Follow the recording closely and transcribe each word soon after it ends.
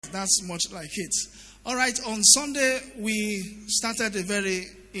That's much like it. All right, on Sunday, we started a very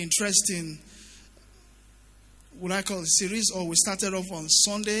interesting, would I call it series, or we started off on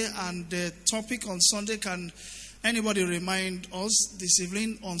Sunday, and the topic on Sunday, can anybody remind us this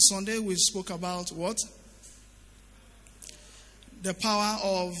evening? On Sunday, we spoke about what? The power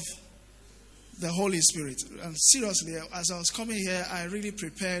of the Holy Spirit. And seriously, as I was coming here, I really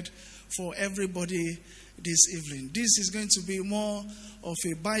prepared for everybody this evening. This is going to be more of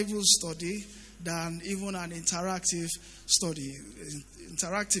a Bible study than even an interactive study.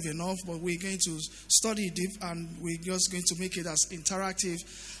 Interactive enough, but we're going to study deep, and we're just going to make it as interactive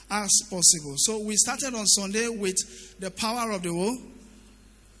as possible. So we started on Sunday with the power of the who?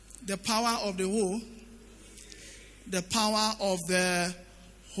 The power of the who? The power of the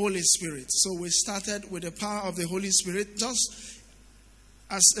Holy Spirit. So we started with the power of the Holy Spirit. Just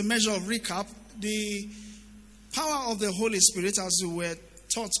as a measure of recap, the power of the Holy Spirit, as we were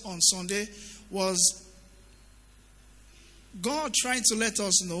taught on Sunday, was God trying to let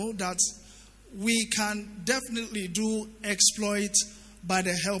us know that we can definitely do exploit by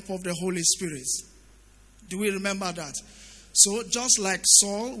the help of the Holy Spirit. Do we remember that? So just like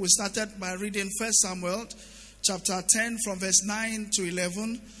Saul, we started by reading 1 Samuel chapter 10 from verse 9 to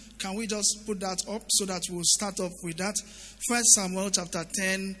 11. Can we just put that up so that we'll start off with that? 1 Samuel chapter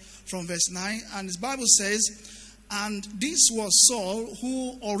 10 from verse 9. And the Bible says, "And this was Saul,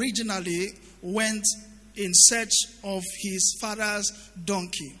 who originally went in search of his father's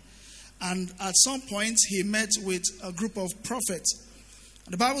donkey. And at some point he met with a group of prophets.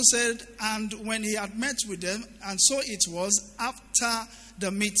 The Bible said, and when he had met with them, and so it was after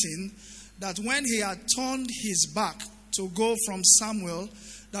the meeting, that when he had turned his back to go from Samuel,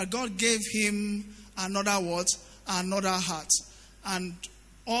 that God gave him another what? Another heart. And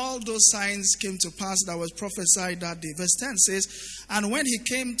all those signs came to pass that was prophesied that day." Verse 10 says, "And when he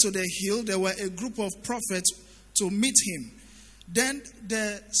came to the hill, there were a group of prophets to meet him. Then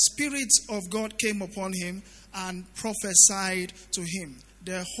the Spirit of God came upon him and prophesied to him."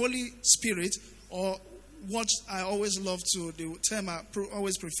 The Holy Spirit, or what I always love to, the term I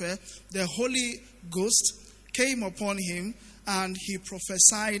always prefer, the Holy Ghost came upon him and he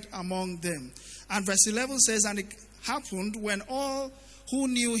prophesied among them. And verse 11 says, "And it happened when all who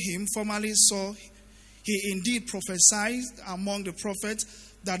knew him formerly saw he indeed prophesied among the prophets,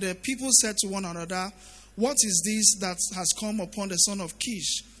 that the people said to one another, 'What is this that has come upon the son of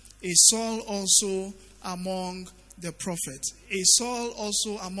Kish? Is Saul also among the prophets?'" Is Saul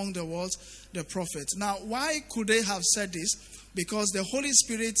also among the what? The prophets. Now, why could they have said this? Because the Holy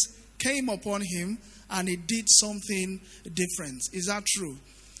Spirit came upon him and he did something different. Is that true?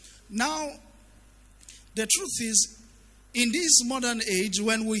 Now, the truth is, in this modern age,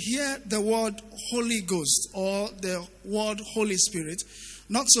 when we hear the word Holy Ghost or the word Holy Spirit,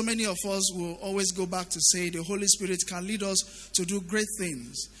 not so many of us will always go back to say the Holy Spirit can lead us to do great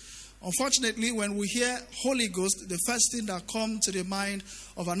things. Unfortunately, when we hear Holy Ghost, the first thing that comes to the mind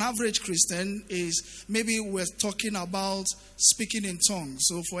of an average Christian is maybe we're talking about speaking in tongues.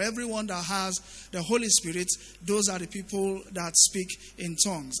 So for everyone that has the Holy Spirit, those are the people that speak in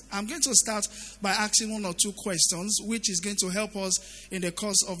tongues. I'm going to start by asking one or two questions, which is going to help us in the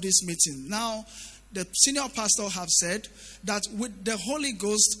course of this meeting. Now, the senior pastor have said that with the Holy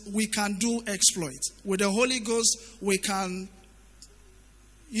Ghost, we can do exploit. With the Holy Ghost, we can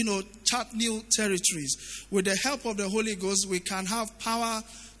chart new territories. With the help of the Holy Ghost, we can have power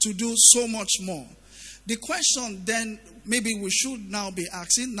to do so much more. The question then maybe we should now be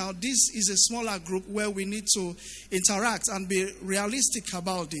asking, now this is a smaller group where we need to interact and be realistic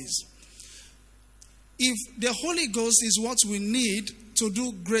about this. If the Holy Ghost is what we need to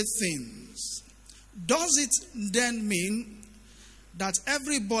do great things, does it then mean that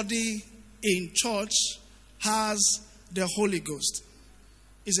everybody in church has the Holy Ghost?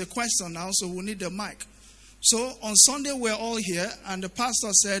 Is a question now, so we need the mic. So on Sunday we're all here, and the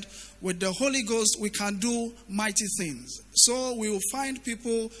pastor said, with the Holy Ghost we can do mighty things. So we will find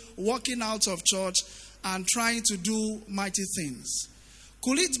people walking out of church and trying to do mighty things.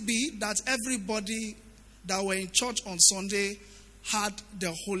 Could it be that everybody that were in church on Sunday had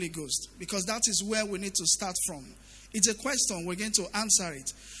the Holy Ghost? Because that is where we need to start from. It's a question, we're going to answer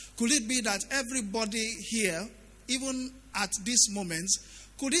it. Could it be that everybody here, even at this moment,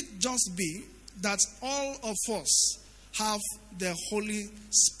 could it just be that all of us have the Holy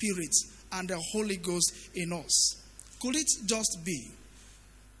Spirit and the Holy Ghost in us? Could it just be?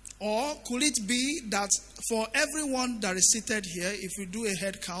 Or could it be that for everyone that is seated here, if we do a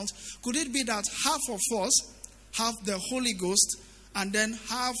head count, could it be that half of us have the Holy Ghost and then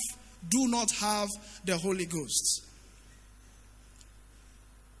half do not have the Holy Ghost?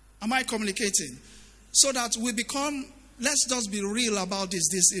 Am I communicating? So that we become, let's just be real about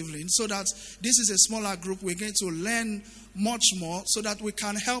this evening, so that this is a smaller group. We're going to learn much more so that we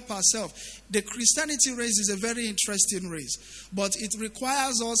can help ourselves. The Christianity race is a very interesting race, but it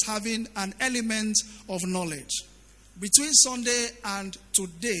requires us having an element of knowledge. Between Sunday and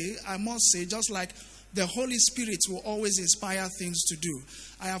today, I must say, just like the Holy Spirit will always inspire things to do,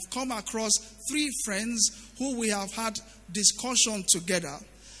 I have come across 3 friends who we have had discussion together.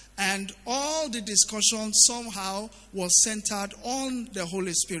 And all the discussion somehow was centered on the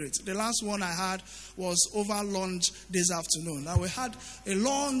Holy Spirit. The last one I had was over lunch this afternoon. Now we had a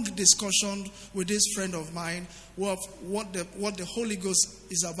long discussion with this friend of mine of what the Holy Ghost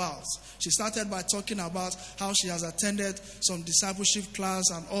is about. She started by talking about how she has attended some discipleship class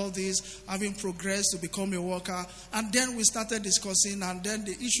and all this, having progressed to become a worker. And then we started discussing, and then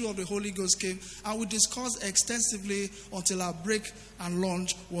the issue of the Holy Ghost came, and we discussed extensively until our break and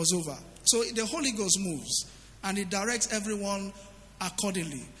lunch was over. So the Holy Ghost moves, and it directs everyone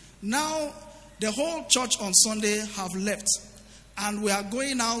accordingly. Now, the whole church on Sunday have left, and we are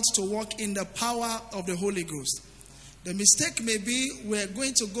going out to walk in the power of the Holy Ghost. The mistake may be we're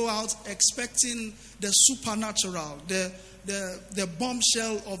going to go out expecting the supernatural, the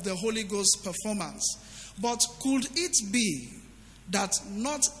bombshell of the Holy Ghost performance. But could it be that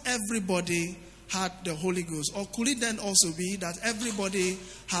not everybody had the Holy Ghost? Or could it then also be that everybody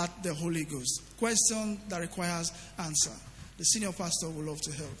had the Holy Ghost? Question that requires answer. The senior pastor would love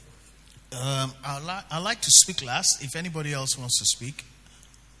to help. I'd like to speak last. If anybody else wants to speak.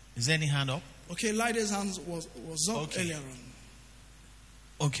 Is there any hand up? Okay, Lydia's hand was up earlier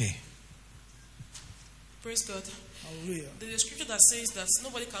on. Okay. Praise God. Hallelujah. There's a scripture that says that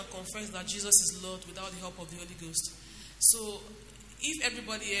nobody can confess that Jesus is Lord without the help of the Holy Ghost. So, if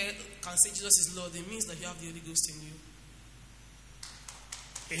everybody here can say Jesus is Lord, it means that you have the Holy Ghost in you.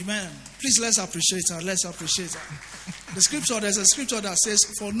 Amen. Please, let's appreciate her. Let's appreciate her. There's a scripture that says,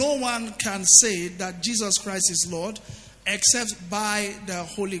 for no one can say that Jesus Christ is Lord except by the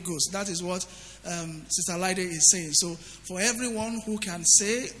Holy Ghost. That is what Sister Lydia is saying. So, for everyone who can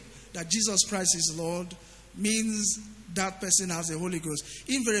say that Jesus Christ is Lord means that person has the Holy Ghost.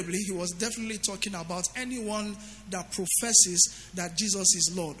 Invariably, he was definitely talking about anyone that professes that Jesus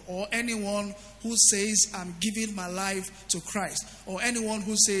is Lord, or anyone who says, I'm giving my life to Christ, or anyone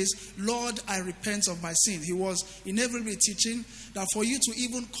who says, Lord, I repent of my sin. He was inevitably teaching that for you to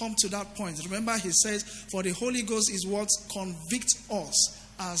even come to that point, remember he says, for the Holy Ghost is what convicts us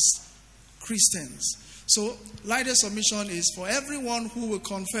as Christians. So, Lydia's submission is for everyone who will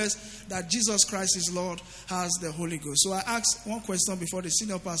confess that Jesus Christ is Lord has the Holy Ghost. So I asked one question before the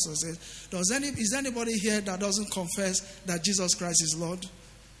senior pastor said, is anybody here that doesn't confess that Jesus Christ is Lord?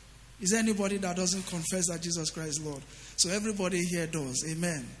 Is there anybody that doesn't confess that Jesus Christ is Lord? So everybody here does.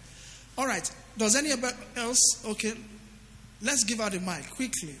 Amen. All right. Does anybody else? Okay. Let's give her the mic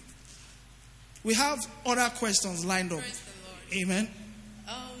quickly. We have other questions lined up. Praise the Lord. Amen.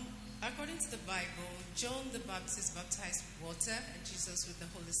 According to the Bible, John the Baptist baptized with water and Jesus with the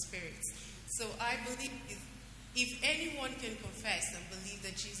Holy Spirit. So I believe if anyone can confess and believe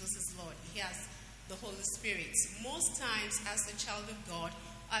that Jesus is Lord, he has the Holy Spirit. Most times as a child of God,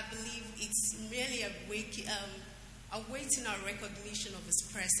 I believe it's merely awaiting our recognition of his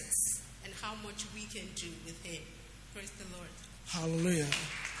presence and how much we can do with him. Praise the Lord. Hallelujah.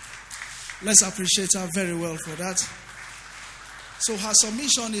 Let's appreciate her very well for that. So her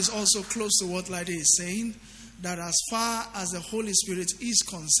submission is also close to what Lydia is saying, that as far as the Holy Spirit is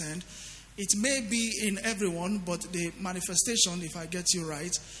concerned, it may be in everyone, but the manifestation, if I get you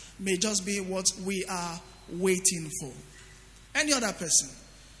right, may just be what we are waiting for. Any other person.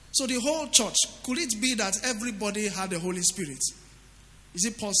 So the whole church, could it be that everybody had the Holy Spirit? Is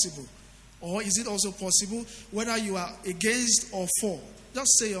it possible? Or is it also possible whether you are against or for?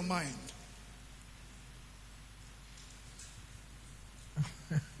 Just say your mind.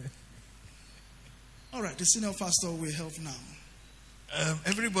 All right, the senior pastor will help now.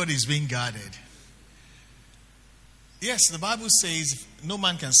 Everybody's being guarded. Yes, the Bible says no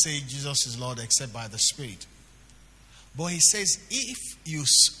man can say Jesus is Lord except by the Spirit. But he says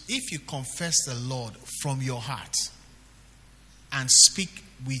if you confess the Lord from your heart and speak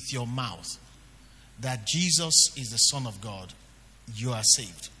with your mouth that Jesus is the Son of God, you are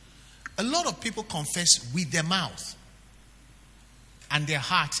saved. A lot of people confess with their mouth and their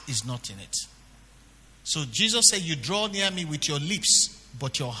heart is not in it. So Jesus said, you draw near me with your lips,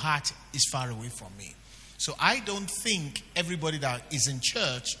 but your heart is far away from me. So I don't think everybody that is in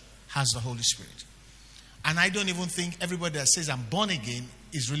church has the Holy Spirit. And I don't even think everybody that says I'm born again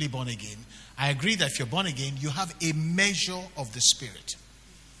is really born again. I agree that if you're born again, you have a measure of the Spirit.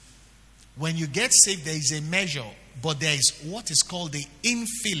 When you get saved, there is a measure, but there is what is called the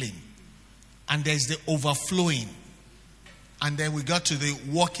infilling, and there is the overflowing. And then we got to the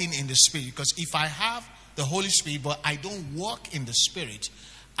walking in the Spirit. Because if I have the Holy Spirit, but I don't walk in the Spirit,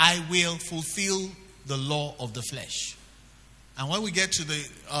 I will fulfill the law of the flesh. And when we get to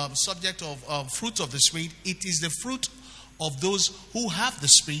the subject of fruit of the Spirit, it is the fruit of those who have the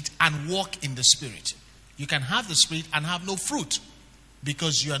Spirit and walk in the Spirit. You can have the Spirit and have no fruit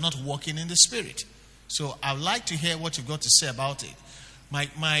because you are not walking in the Spirit. So I would like to hear what you've got to say about it.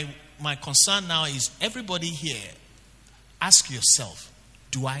 My concern now is everybody here, ask yourself,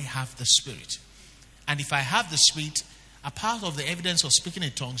 do I have the Spirit? And if I have the Spirit, a part of the evidence of speaking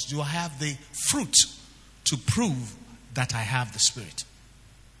in tongues, do I have the fruit to prove that I have the Spirit?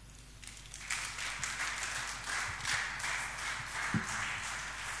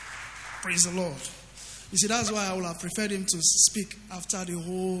 Praise the Lord. You see, that's why I would have preferred him to speak after the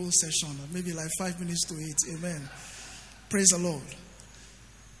whole session, maybe like 5 minutes to 8. Amen. Praise the Lord.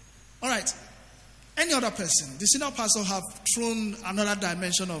 All right. Any other person? The senior pastor have thrown another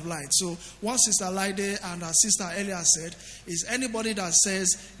dimension of light. So what Sister Laide and her sister earlier said is anybody that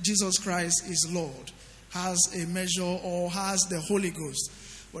says Jesus Christ is Lord has a measure or has the Holy Ghost.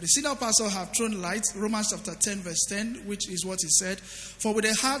 But the senior pastor have thrown light, Romans chapter 10 verse 10, which is what he said. For with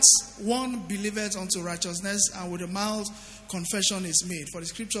the heart one believeth unto righteousness, and with the mouth confession is made. For the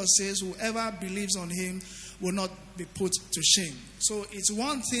scripture says, whoever believes on him will not be put to shame. So it's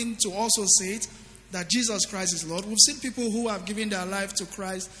one thing to also say it, that Jesus Christ is Lord. We've seen people who have given their life to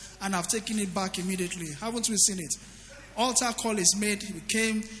Christ and have taken it back immediately. Haven't we seen it? Altar call is made, he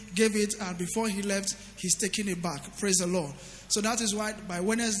came, gave it, and before he left, he's taking it back. Praise the Lord. So that is why by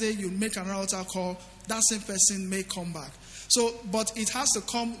Wednesday you make an altar call, that same person may come back. So, but it has to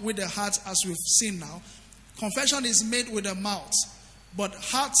come with the heart, as we've seen now. Confession is made with the mouth, but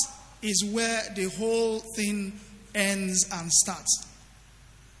heart is where the whole thing ends and starts.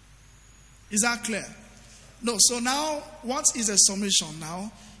 Is that clear? No. So now, what is a submission now?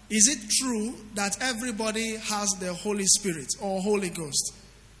 Is it true that everybody has the Holy Spirit or Holy Ghost?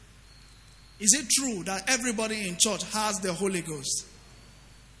 Is it true that everybody in church has the Holy Ghost?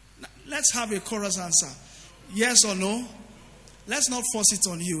 Let's have a chorus answer. Yes or no? Let's not force it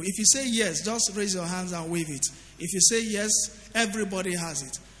on you. If you say yes, just raise your hands and wave it. If you say yes, everybody has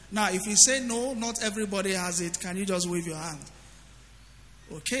it. Now, if you say no, not everybody has it, can you just wave your hand?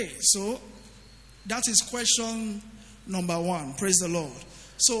 Okay, so that is question number 1. Praise the Lord.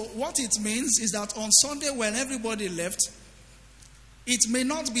 So what it means is that on Sunday when everybody left, it may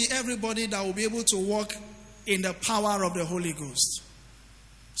not be everybody that will be able to walk in the power of the Holy Ghost.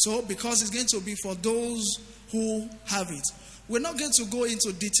 So because it's going to be for those who have it. We're not going to go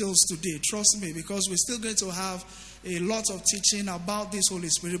into details today, trust me, because we're still going to have a lot of teaching about this Holy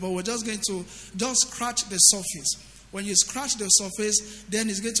Spirit, but we're just going to scratch the surface. When you scratch the surface, then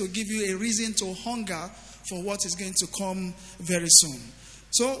it's going to give you a reason to hunger for what is going to come very soon.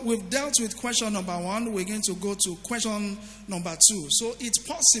 So we've dealt with question number 1. We're going to go to question number 2. So it's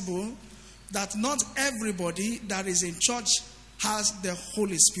possible that not everybody that is in church has the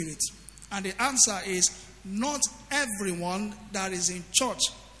Holy Spirit. And the answer is not everyone that is in church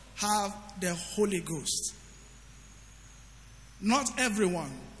have the Holy Ghost. Not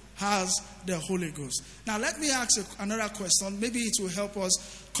everyone has the Holy Ghost. Now let me ask another question. Maybe it will help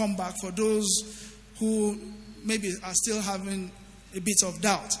us come back for those who maybe are still having a bit of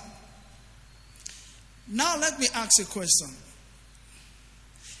doubt. Now let me ask a question.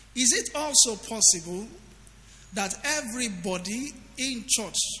 Is it also possible that everybody in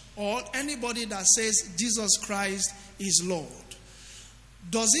church or anybody that says Jesus Christ is Lord,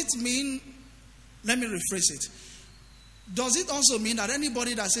 does it mean, let me rephrase it, does it also mean that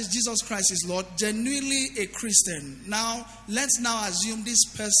anybody that says Jesus Christ is Lord, genuinely a Christian? Now, let's now assume this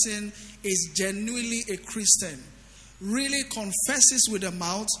person is genuinely a Christian, really confesses with the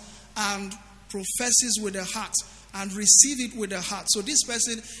mouth and professes with the heart and receive it with the heart. So this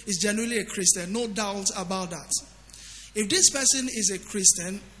person is genuinely a Christian, no doubt about that. If this person is a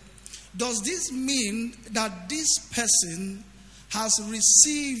Christian, does this mean that this person has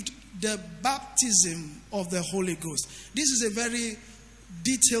received the baptism of the Holy Ghost? This is a very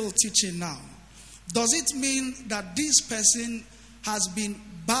detailed teaching now. Does it mean that this person has been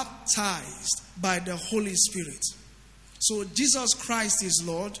baptized by the Holy Spirit? So Jesus Christ is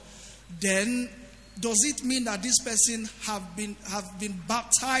Lord. Then does it mean that this person have been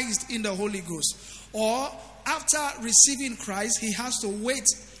baptized in the Holy Ghost? Or after receiving Christ, he has to wait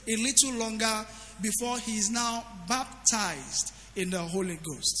a little longer before he is now baptized in the Holy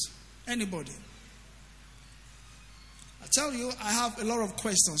Ghost? Anybody? I tell you, I have a lot of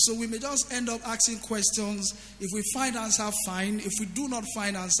questions. So we may just end up asking questions. If we find answer, fine. If we do not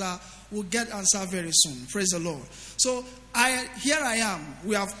find answer, we'll get answer very soon. Praise the Lord. So here I am.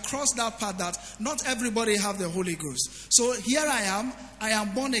 We have crossed that part that not everybody have the Holy Ghost. So here I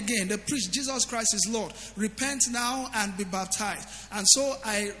am born again. They preach Jesus Christ is Lord. Repent now and be baptized. And so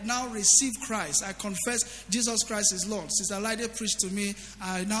I now receive Christ. I confess Jesus Christ is Lord. Sister Lydia preached to me.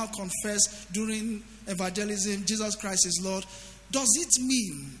 I now confess during evangelism, Jesus Christ is Lord. Does it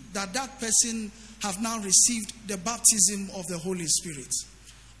mean that that person have now received the baptism of the Holy Spirit?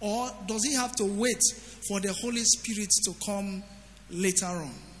 Or does he have to wait for the Holy Spirit to come later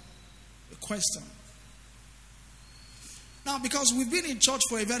on? A question. Now, because we've been in church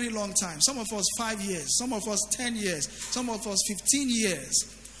for a very long time, some of us 5 years, some of us 10 years, some of us 15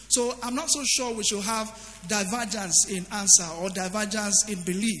 years. So I'm not so sure we should have divergence in answer or divergence in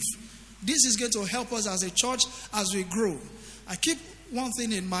belief. This is going to help us as a church as we grow. I keep one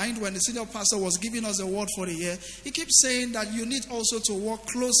thing in mind when the senior pastor was giving us a word for the year. He keeps saying that you need also to work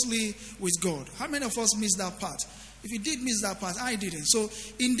closely with God. How many of us missed that part? If you did miss that part, I didn't. So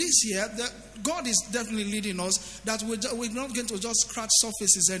in this year, God is definitely leading us that we're not going to just scratch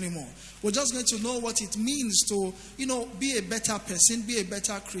surfaces anymore. We're just going to know what it means to, be a better person, be a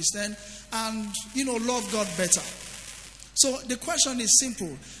better Christian, and, love God better. So the question is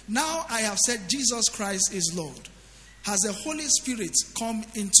simple. Now I have said Jesus Christ is Lord. Has the Holy Spirit come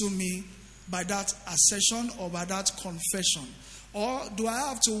into me by that assertion or by that confession? Or do I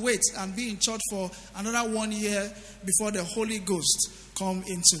have to wait and be in church for another 1 year before the Holy Ghost come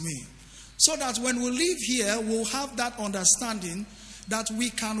into me? So that when we leave here, we'll have that understanding that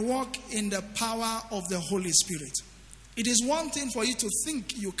we can walk in the power of the Holy Spirit. It is one thing for you to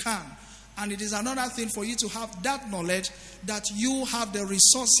think you can, and it is another thing for you to have that knowledge that you have the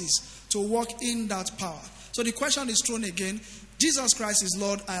resources to walk in that power. So the question is thrown again. Jesus Christ is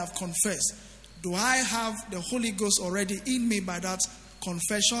Lord, I have confessed. Do I have the Holy Ghost already in me by that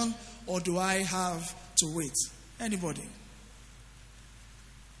confession, or do I have to wait? Anybody? I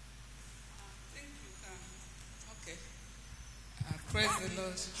think you can. Okay. Praise the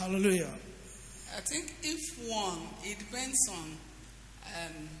Lord. Hallelujah. I think it depends on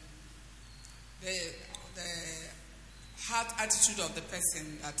the heart attitude of the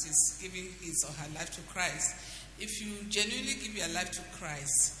person that is giving his or her life to Christ. If you genuinely give your life to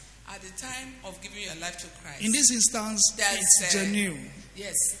Christ, at the time of giving your life to Christ, in this instance, it's genuine.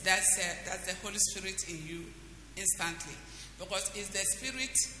 Yes, that's the Holy Spirit in you instantly. Because it's the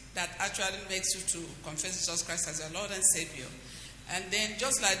Spirit that actually makes you to confess Jesus Christ as your Lord and Savior. And then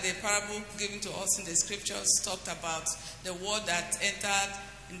just like the parable given to us in the scriptures talked about the word that entered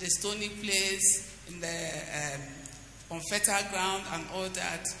in the stony place, in the unfertile ground and all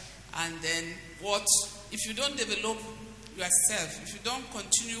that. And then if you don't develop yourself, if you don't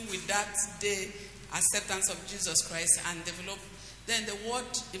continue with that day acceptance of Jesus Christ and develop, then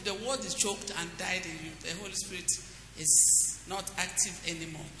if the word is choked and died in you, the Holy Spirit is not active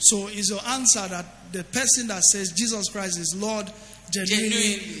anymore. So is your answer that the person that says Jesus Christ is Lord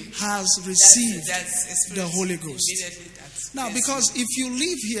genuinely has received the Holy Ghost? Now, because if you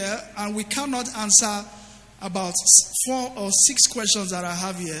leave here and we cannot answer about 4 or 6 questions that I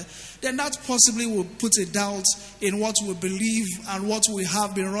have here, then that possibly will put a doubt in what we believe and what we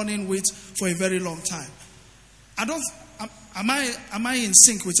have been running with for a very long time. Am I in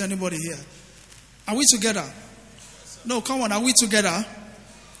sync with anybody here? Are we together? No, come on, are we together?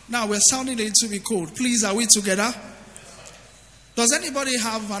 Now we're sounding a little bit cold. Please, are we together? Does anybody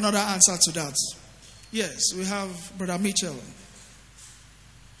have another answer to that? Yes, we have Brother Mitchell.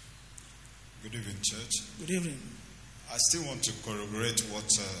 Good evening, church. Good evening. I still want to corroborate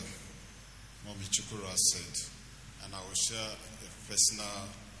what Mommy Chukuru has said, and I will share a personal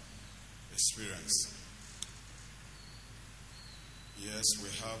experience. Yes, we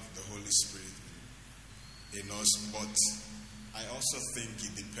have the Holy Spirit in us, but I also think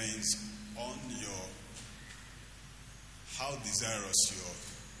it depends on how desirous you're,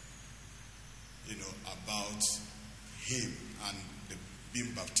 about Him and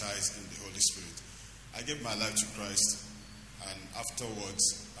being baptized in the Holy Spirit. I gave my life to Christ, and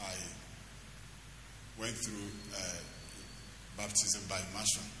afterwards I went through baptism by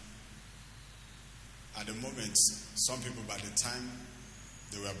immersion. At the moment, some people, by the time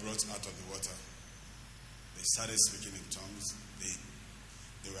they were brought out of the water, they started speaking in tongues.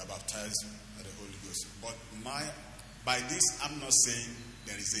 They were baptized by the Holy Ghost. But by this, I'm not saying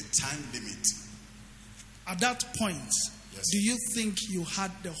there is a time limit. At that point, yes, do you think you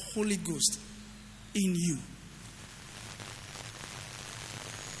had the Holy Ghost in you?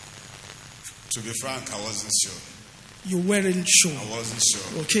 To be frank, I wasn't sure. You weren't sure. I wasn't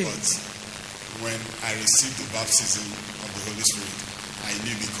sure. Okay. But when I received the baptism of the Holy Spirit, I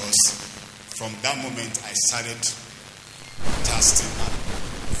knew, because from that moment I started fasting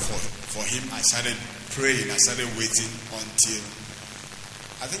for him. I started praying. I started waiting until,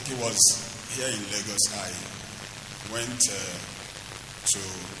 I think it was here in Lagos, I went to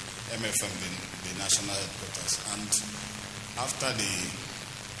MFM, the national headquarters, and after the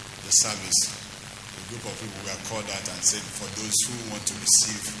service, a group of people were called out and said, for those who want to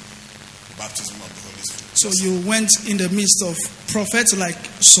receive the baptism of the Holy Spirit. So you went in the midst of prophets like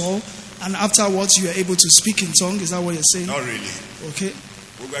Saul, and afterwards you were able to speak in tongues. Is that what you're saying? Not really. Okay.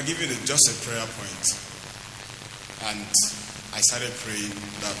 We were given just a prayer point, and I started praying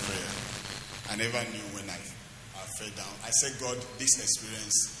that prayer. I never knew when I fell down. I said, God, this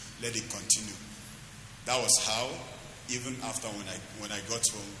experience, let it continue. That was how, even after when I got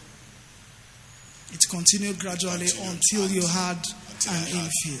home, it continued gradually until you had an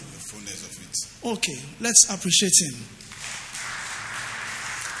infill. The fullness of it. Okay, let's appreciate him.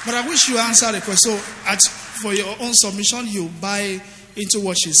 But I wish you answered the question. So, for your own submission, you buy into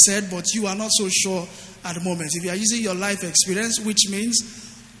what she said, but you are not so sure at the moment. If you are using your life experience, which means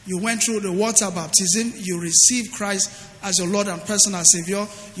you went through the water baptism, you received Christ as your Lord and personal Savior,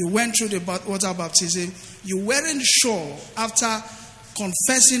 you went through the water baptism, you weren't sure after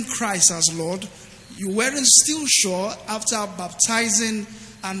confessing Christ as Lord, you weren't still sure after baptizing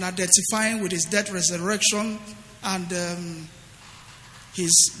and identifying with his death, resurrection, and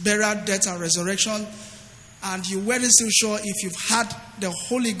his burial, death, and resurrection, and you weren't still sure if you've had the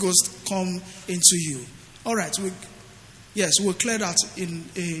Holy Ghost come into you. All right, we'll clear that in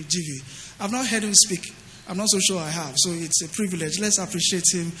a GV. I've not heard him speak. I'm not so sure I have, so it's a privilege. Let's appreciate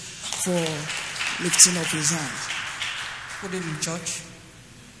him for lifting up his hand. Good evening, church.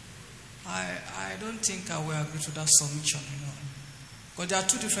 I don't think I will agree to that submission, Because there are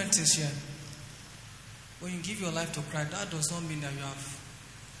two different things here. When you give your life to Christ, that does not mean that you have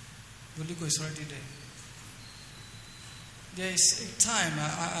the Holy Ghost already there. There is a time,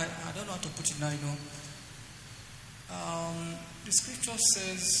 I don't know how to put it now, the scripture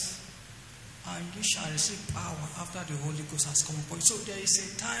says, and you shall receive power after the Holy Ghost has come upon you. So there is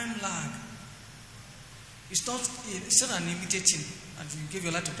a time lag. It's not an immediate thing. And you give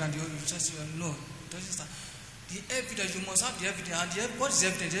your life to Christ, you just no. It doesn't start. The evidence, you must have the evidence. And what is the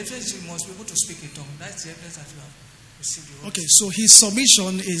evidence? The evidence, you must be able to speak in tongues. That's the evidence that you have received the Holy Okay, so his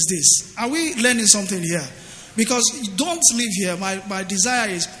submission is this. Are we learning something here? Because don't live here. My desire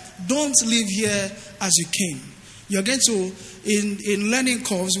is, don't live here as you came. You're going to, in learning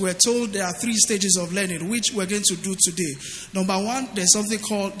curves, we're told there are 3 stages of learning, which we're going to do today. Number 1, there's something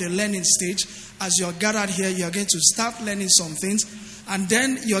called the learning stage. As you're gathered here, you're going to start learning some things. And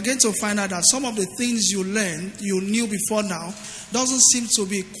then you're going to find out that some of the things you knew before now, doesn't seem to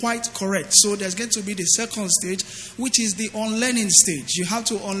be quite correct. So there's going to be the second stage, which is the unlearning stage. You have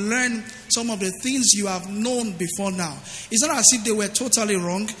to unlearn some of the things you have known before now. It's not as if they were totally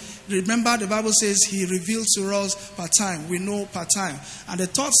wrong. Remember, the Bible says he revealed to us part time. We know part time. And the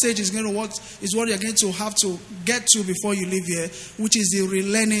third stage is what you're going to have to get to before you leave here, which is the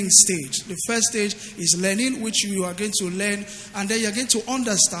relearning stage. The first stage is learning, which you are going to learn, and then you're going to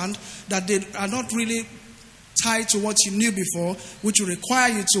understand that they are not really tied to what you knew before, which will require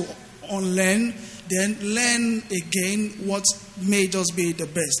you to unlearn, then learn again what may just be the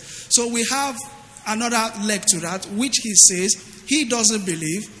best. So we have another leg to that, which he says he doesn't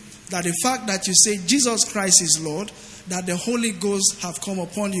believe that the fact that you say Jesus Christ is Lord, that the Holy Ghost have come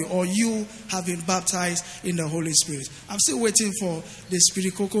upon you, or you have been baptized in the Holy Spirit. I'm still waiting for the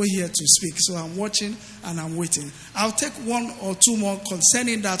Spirit Coco here to speak. So I'm watching and I'm waiting. I'll take 1 or 2 more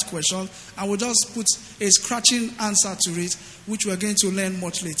concerning that question. I will just put a scratching answer to it, which we're going to learn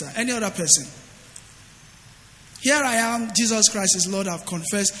much later. Any other person? Here I am, Jesus Christ is Lord, I've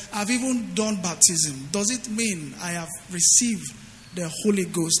confessed. I've even done baptism. Does it mean I have received the Holy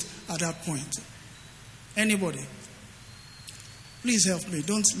Ghost at that point? Anybody? Please help me.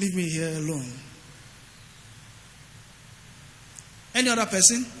 Don't leave me here alone. Any other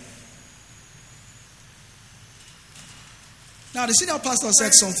person? Now, the senior pastor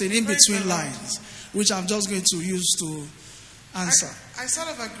said something in between lines, which I'm just going to use to answer. I sort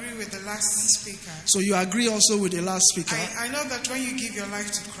of agree with the last speaker. So you agree also with the last speaker? I know that when you give your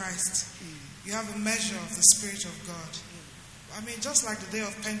life to Christ, you have a measure of the Spirit of God. I mean, just like the day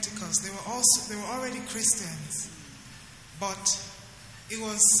of Pentecost, they were already Christians, but it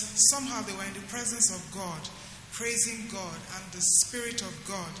was somehow they were in the presence of God, praising God and the Spirit of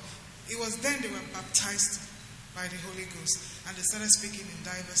God. It was then they were baptized by the Holy Ghost, and they started speaking in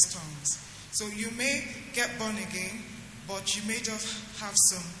diverse tongues. So you may get born again, but you may just have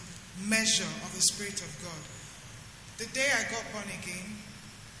some measure of the Spirit of God. The day I got born again,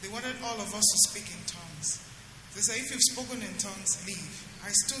 they wanted all of us to speak in tongues. They said, if you've spoken in tongues, leave. I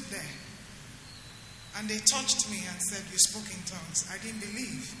stood there. And they touched me and said, you spoke in tongues. I didn't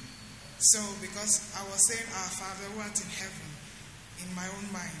believe. So, because I was saying, our Father who art in heaven, in my own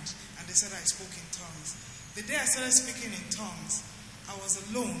mind. And they said I spoke in tongues. The day I started speaking in tongues, I was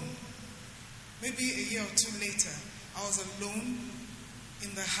alone. Maybe a year or two later, I was alone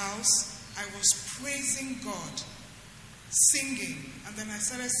in the house. I was praising God, singing. And then I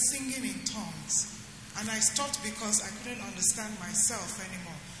started singing in tongues. And I stopped because I couldn't understand myself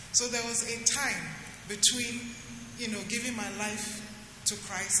anymore. So there was a time between, giving my life to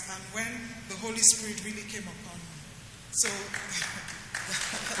Christ and when the Holy Spirit really came upon me. So,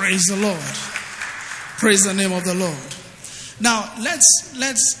 praise the Lord. Praise the name of the Lord. Now,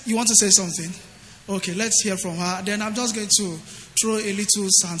 let's, you want to say something? Okay, let's hear from her. Then I'm just going to throw a little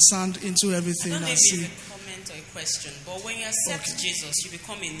sand into everything. I don't know and if see. it's a comment or a question, but when you accept Jesus, you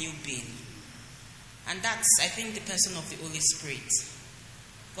become a new being. And that's, I think, the person of the Holy Spirit.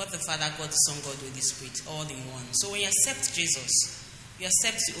 God the Father, God the Son, God the Holy Spirit, all in one. So when you accept Jesus, you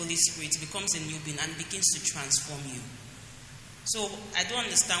accept the Holy Spirit, it becomes a new being and begins to transform you. So I don't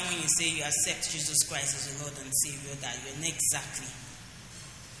understand when you say you accept Jesus Christ as your Lord and Savior, that you're not exactly.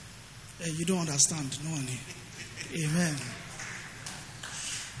 You don't understand, no one. Amen.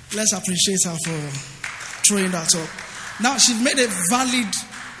 Let's appreciate her for throwing that up. Now, she made a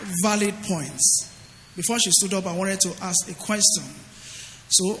valid point. Before she stood up, I wanted to ask a question.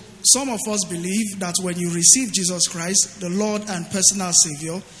 So, some of us believe that when you receive Jesus Christ, the Lord and personal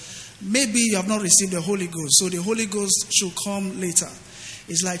Savior, maybe you have not received the Holy Ghost. So, the Holy Ghost should come later.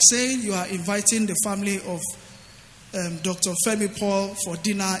 It's like saying you are inviting the family of Dr. Femi Paul for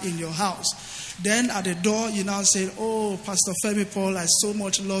dinner in your house. Then at the door, you now say, oh, Pastor Femi Paul, I so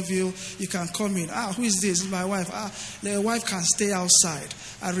much love you. You can come in. Who is this? It's my wife. The wife can stay outside.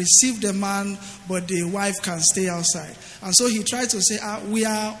 I received the man, but the wife can stay outside. And so he tried to say, we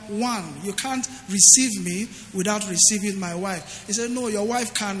are one. You can't receive me without receiving my wife. He said, no, your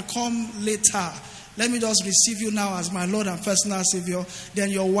wife can come later. Let me just receive you now as my Lord and personal Savior. Then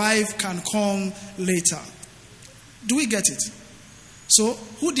your wife can come later. Do we get it? So,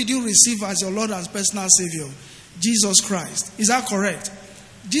 who did you receive as your Lord and personal Savior? Jesus Christ. Is that correct?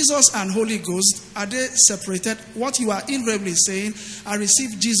 Jesus and Holy Ghost, are they separated? What you are invariably saying, I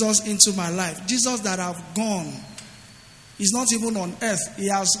received Jesus into my life. Jesus that have gone. He's not even on earth. He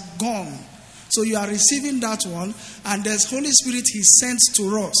has gone. So you are receiving that one, and there's Holy Spirit He sent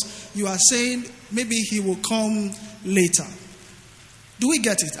to us. You are saying maybe He will come later. Do we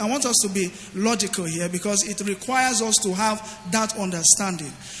get it? I want us to be logical here because it requires us to have that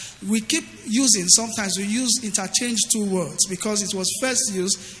understanding. We keep using, sometimes we interchange two words because it was first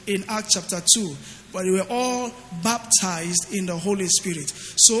used in Acts chapter 2. But we were all baptized in the Holy Spirit.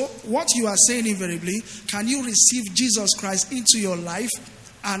 So what you are saying invariably, can you receive Jesus Christ into your life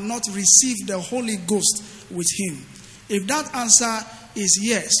and not receive the Holy Ghost with Him? If that answer is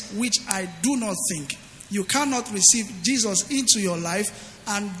yes, which I do not think, you cannot receive Jesus into your life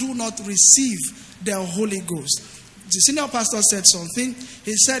and do not receive the Holy Ghost. The senior pastor said something.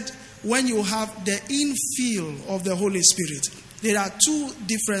 He said, when you have the infill of the Holy Spirit, there are two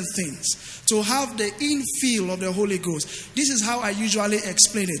different things. To have the infill of the Holy Ghost. This is how I usually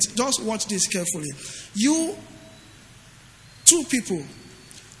explain it. Just watch this carefully. Two people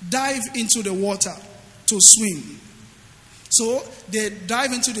dive into the water to swim. So they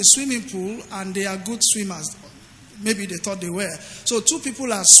dive into the swimming pool and they are good swimmers. Maybe they thought they were. So two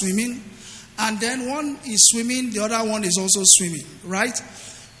people are swimming and then one is swimming, the other one is also swimming, right?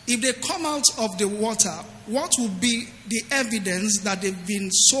 If they come out of the water, what will be the evidence that they've been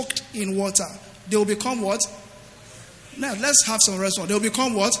soaked in water? They will become what? Now let's have some response. They will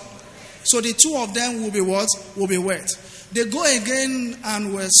become what? So the two of them will be what? Will be wet. They go again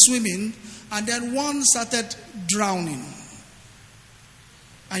and were swimming and then one started drowning.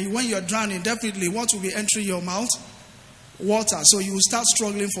 And when you're drowning, definitely what will be entering your mouth? Water. So you will start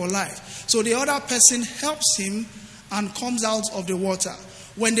struggling for life. So the other person helps him and comes out of the water.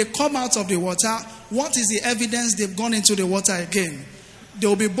 When they come out of the water, what is the evidence they've gone into the water again? They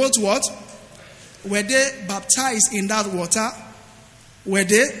will be both what? Were they baptized in that water? Were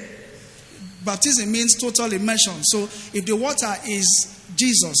they? Baptism means total immersion. So if the water is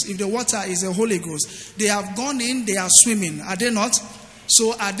Jesus, if the water is the Holy Ghost, they have gone in, they are swimming. Are they not?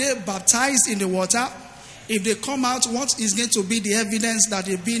 So are they baptized in the water? If they come out, what is going to be the evidence that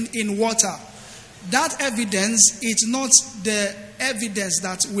they've been in water? That evidence is not the evidence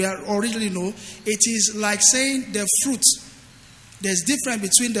that we already know. It is like saying the fruit. There's difference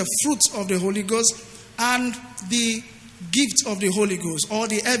between the fruit of the Holy Ghost and the gift of the Holy Ghost, or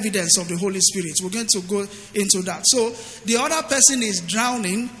the evidence of the Holy Spirit. We're going to go into that. So the other person is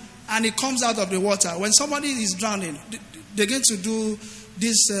drowning and he comes out of the water. When somebody is drowning, they're going to do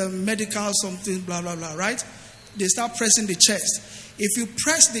this medical something, blah, blah, blah, right? They start pressing the chest. If you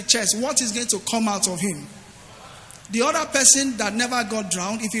press the chest, what is going to come out of him? The other person that never got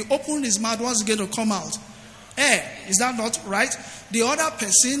drowned, if you open his mouth, what's going to come out? Air. Is that not right? The other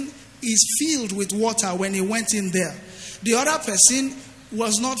person is filled with water when he went in there. The other person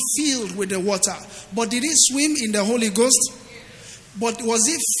was not filled with the water. But did he swim in the Holy Ghost? But was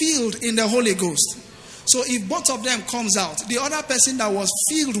he filled in the Holy Ghost? So if both of them comes out, the other person that was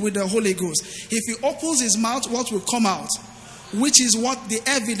filled with the Holy Ghost, if he opens his mouth, what will come out? Which is what the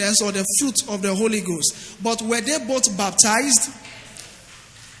evidence or the fruit of the Holy Ghost. But were they both baptized?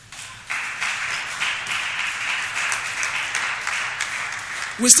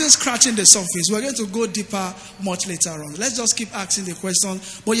 We're still scratching the surface. We're going to go deeper much later on. Let's just keep asking the question,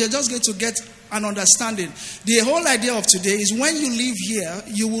 but you're just going to get an understanding. The whole idea of today is when you leave here,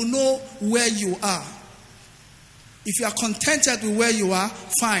 you will know where you are. If you are contented with where you are,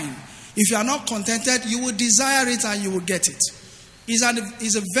 fine. If you are not contented, you will desire it and you will get it.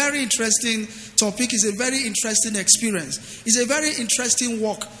 It's a very interesting topic. It's a very interesting experience. It's a very interesting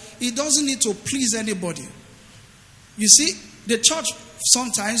walk. It doesn't need to please anybody. You see, the church,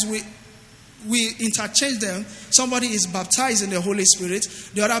 sometimes we interchange them. Somebody is baptized in the Holy Spirit.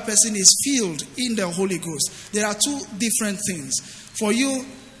 The other person is filled in the Holy Ghost. There are two different things. For you,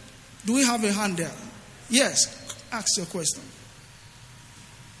 do we have a hand there? Yes. Ask your question.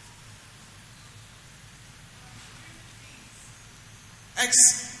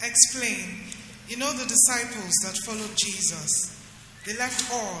 Explain. You know the disciples that followed Jesus, they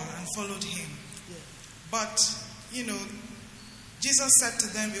left all and followed him. But, Jesus said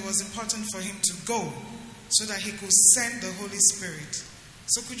to them it was important for him to go so that he could send the Holy Spirit.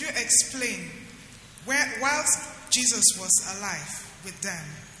 So could you explain, whilst Jesus was alive with them,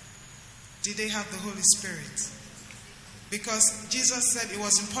 did they have the Holy Spirit? Because Jesus said it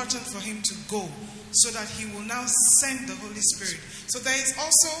was important for him to go so that he will now send the Holy Spirit. So there is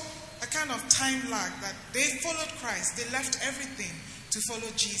also a kind of time lag that they followed Christ. They left everything to follow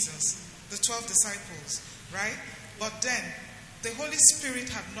Jesus, the 12 disciples, right? But then the Holy Spirit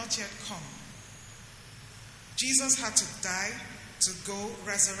had not yet come. Jesus had to die, to go,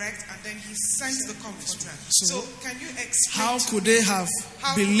 resurrect, and then he sent the Comforter. So can you explain how could they have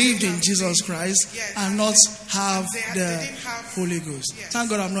believed in Jesus Christ and not have the Holy Ghost? Yes.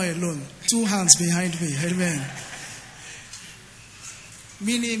 Thank God I'm not alone. Two hands behind me. Amen.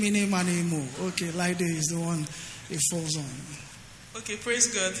 Mini, money, more. Okay, like this is the one it falls on. Okay, praise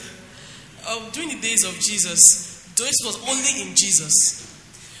God. During the days of Jesus, this was only in Jesus.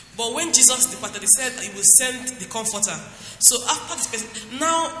 But when Jesus departed, he said he will send the Comforter. So after this person,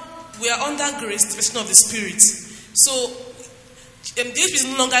 now we are under grace, the person of the Spirit. So this is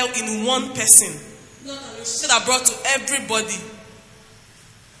no longer in one person. It are brought to everybody.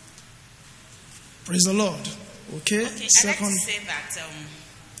 Praise the Lord. Okay. I'd like to say that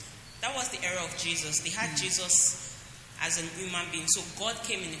that was the era of Jesus. They had Jesus as an human being. So God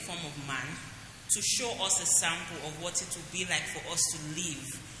came in the form of man to show us a sample of what it would be like for us to live,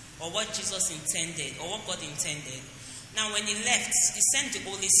 or what Jesus intended, or what God intended. Now, when he left, he sent the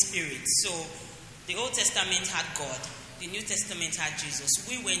Holy Spirit. So the Old Testament had God, the New Testament had Jesus.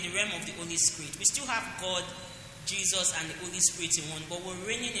 We were in the realm of the Holy Spirit. We still have God, Jesus, and the Holy Spirit in one, but we're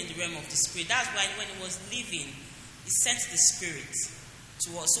reigning in the realm of the Spirit. That's why when he was leaving, he sent the Spirit to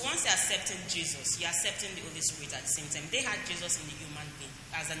us. So once you're accepting Jesus, you're accepting the Holy Spirit at the same time. They had Jesus in the human being,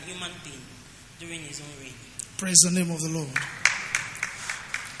 as an human being during his own reign. Praise the name of the Lord.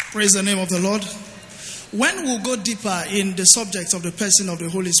 Praise the name of the Lord. When we'll go deeper in the subject of the person of the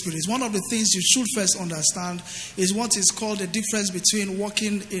Holy Spirit, one of the things you should first understand is what is called the difference between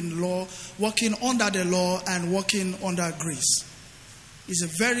walking in law, walking under the law, and walking under grace. It's a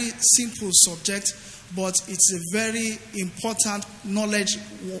very simple subject, but it's a very important knowledge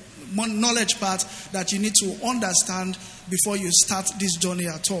part that you need to understand before you start this journey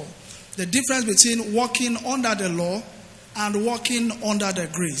at all. The difference between walking under the law and walking under the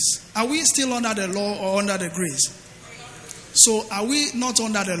grace. Are we still under the law or under the grace? So are we not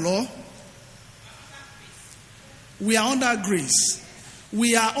under the law? We are under grace.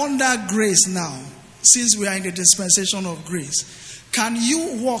 We are under grace now, since we are in the dispensation of grace. Can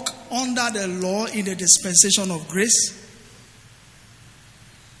you walk under the law in the dispensation of grace?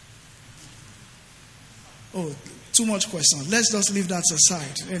 Oh, Too much questions. Let's just leave that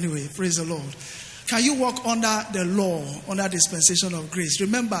aside. Anyway, praise the Lord. Can you walk under the law, under dispensation of grace?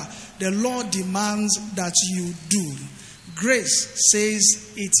 Remember, the law demands that you do. Grace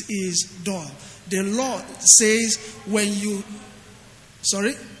says it is done. The law says when you...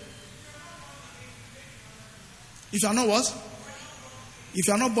 Sorry? If you are not what? If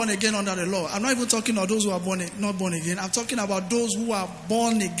you are not born again under the law. I'm not even talking about those who are not born again. I'm talking about those who are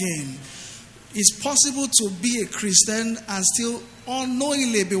born again. It's possible to be a Christian and still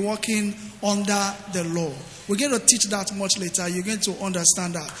unknowingly be walking under the law. We're going to teach that much later. You're going to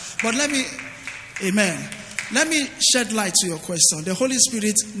understand that. But let me shed light to your question. The Holy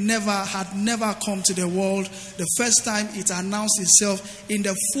Spirit had never come to the world. The first time it announced itself in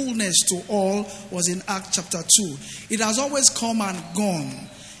the fullness to all was in Acts chapter 2. It has always come and gone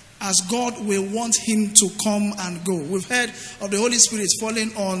as God will want him to come and go. We've heard of the Holy Spirit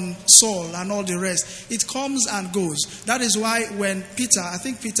falling on Saul and all the rest. It comes and goes. That is why when Peter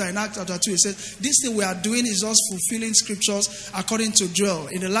in Acts chapter 2, he said, this thing we are doing is just fulfilling scriptures according to Joel.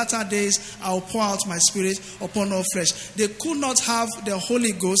 In the latter days, I will pour out my spirit upon all flesh. They could not have the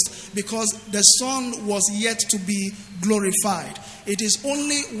Holy Ghost because the Son was yet to be glorified. It is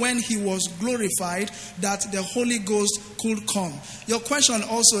only when he was glorified that the Holy Ghost could come. Your question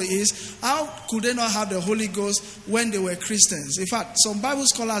also is, how could they not have the Holy Ghost when they were Christians? In fact, some Bible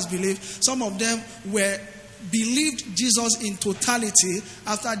scholars believe some of them believed Jesus in totality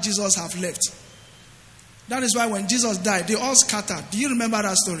after Jesus have left. That is why when Jesus died, they all scattered. Do you remember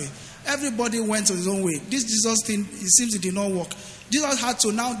that story? Everybody went his own way. This Jesus thing, it seems it did not work. Jesus had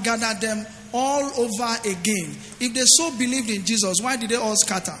to now gather them all over again. If they so believed in Jesus, why did they all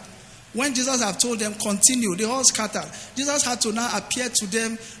scatter? When Jesus had told them, continue, they all scattered. Jesus had to now appear to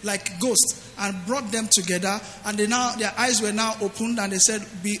them like ghosts and brought them together. And their eyes were now opened and they said,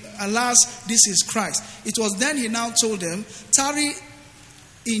 alas, this is Christ. It was then he now told them, tarry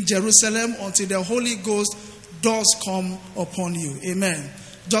in Jerusalem until the Holy Ghost does come upon you. Amen.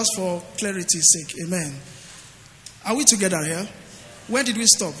 Just for clarity's sake. Amen. Are we together here? Where did we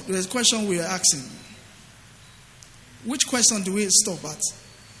stop? There was a question we were asking. Which question do we stop at?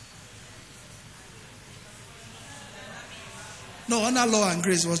 No, under law and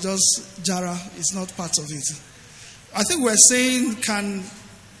grace was just Jara. It's not part of it. I think we're saying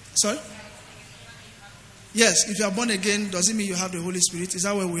sorry? Yes, if you are born again, does it mean you have the Holy Spirit? Is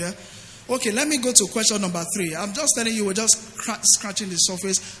that where we are? Okay, let me go to question number 3. I'm just telling you, we're just scratching the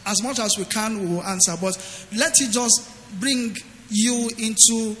surface. As much as we can, we will answer. But let it just bring you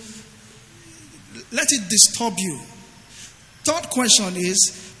into, let it disturb you. Third question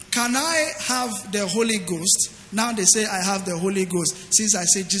is, can I have the Holy Ghost? Now they say I have the Holy Ghost since I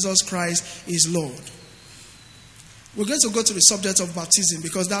say Jesus Christ is Lord. We're going to go to the subject of baptism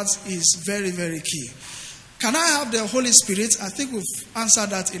because that is very, very key. Can I have the Holy Spirit? I think we've answered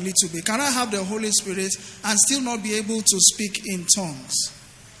that a little bit. Can I have the Holy Spirit and still not be able to speak in tongues?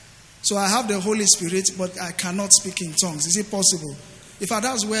 So I have the Holy Spirit, but I cannot speak in tongues. Is it possible? In fact,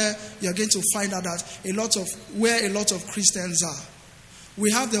 that's where you're going to find out that a lot of Christians are.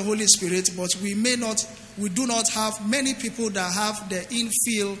 We have the Holy Spirit, but we do not have many people that have the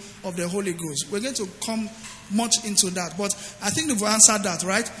infill of the Holy Ghost. We're going to come much into that, but I think we've answered that,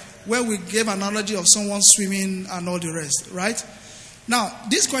 right? Where we gave an analogy of someone swimming and all the rest, right? Now,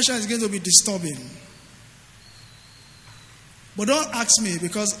 this question is going to be disturbing. But don't ask me,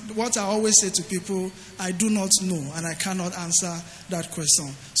 because what I always say to people, I do not know and I cannot answer that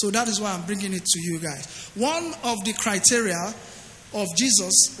question. So that is why I'm bringing it to you guys. One of the criteria of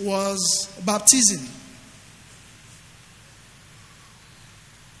Jesus was baptism.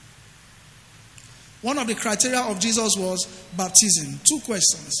 One of the criteria of Jesus was baptism. 2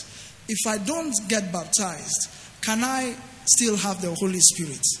 questions. If I don't get baptized, can I still have the Holy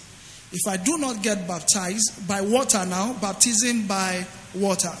Spirit? If I do not get baptized by water now, baptism by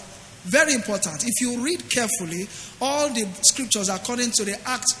water. Very important. If you read carefully, all the scriptures according to the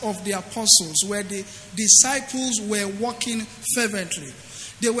Acts of the Apostles, where the disciples were walking fervently.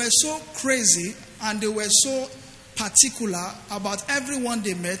 They were so crazy and they were so particular about everyone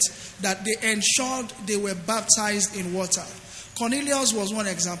they met that they ensured they were baptized in water. Cornelius was one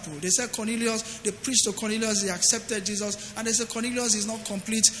example. They said they preached to Cornelius, he accepted Jesus, and they said, Cornelius is not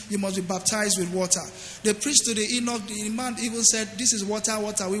complete, you must be baptized with water. They preached to the Enoch, the man even said, this is water,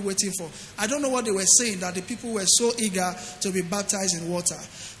 what are we waiting for? I don't know what they were saying, that the people were so eager to be baptized in water.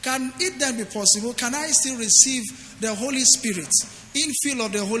 Can it then be possible? Can I still receive the Holy Spirit, infill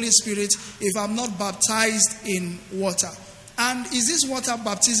of the Holy Spirit, if I'm not baptized in water? And is this water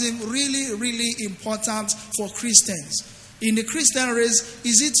baptism really, really important for Christians? In the Christian race,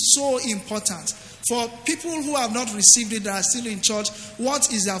 is it so important? For people who have not received it, that are still in church,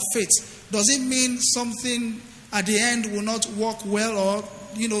 what is their faith? Does it mean something at the end will not work well, or,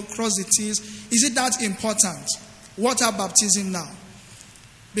 cross the T's? Is it that important? Water baptism now.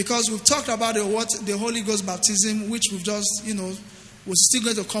 Because we've talked about the Holy Ghost baptism, which we've just, we're still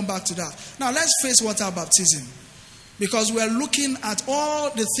going to come back to that. Now let's face water baptism. Because we are looking at all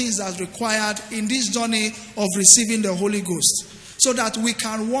the things that are required in this journey of receiving the Holy Ghost, so that we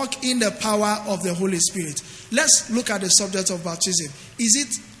can walk in the power of the Holy Spirit. Let's look at the subject of baptism. Is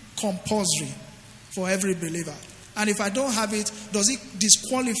it compulsory for every believer? And if I don't have it, does it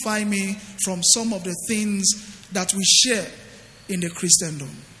disqualify me from some of the things that we share in the Christendom?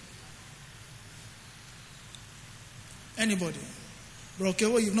 Anybody? Bro, okay,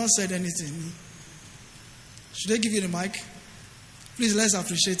 well, you've not said anything. Should I give you the mic? Please, let's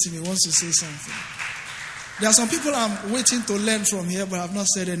appreciate him. He wants to say something. There are some people I'm waiting to learn from here, but I've not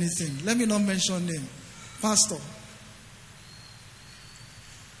said anything. Let me not mention name. Pastor.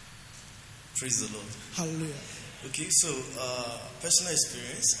 Praise the Lord. Hallelujah. Okay, so personal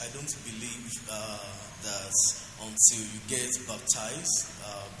experience, I don't believe that until you get baptized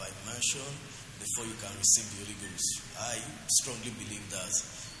by immersion before you can receive the Holy Ghost. I strongly believe that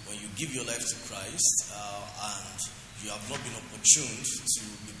when you give your life to Christ and you have not been opportuned to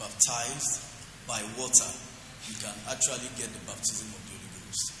be baptized by water, you can actually get the baptism of the Holy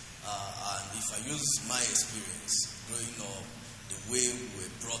Ghost. And if I use my experience growing up, the way we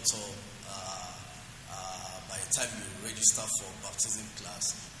were brought up, by the time you register for baptism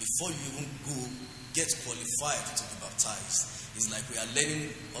class, before you even get qualified to be baptized, it's like we are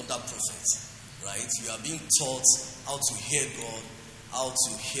learning under prophets, right? You are being taught how to hear God, how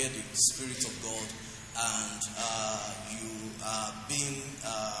to hear the Spirit of God, and you are being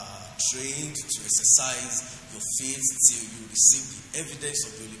trained to exercise your faith till you receive the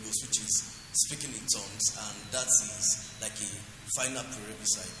evidence of the Holy Ghost, which is speaking in tongues, and that is like a final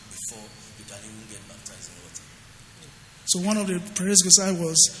prerequisite before you can even get baptized in water. So one of the prerequisites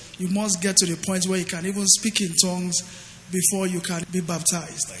was you must get to the point where you can even speak in tongues before you can be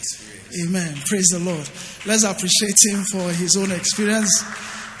baptized. By experience. Amen. Praise the Lord. Let's appreciate him for his own experience.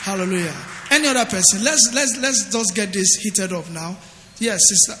 Hallelujah. Any other person? Let's just get this heated up now. Yes,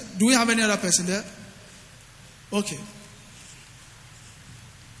 sister. Do we have any other person there? Okay.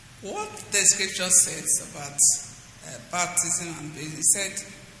 What the scripture says about baptism and baptism, it said,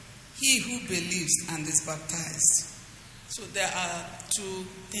 he who believes and is baptized. So there are two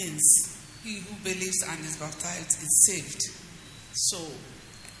things. He who believes and is baptized is saved. So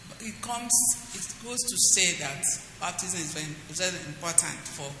it goes to say that baptism is very important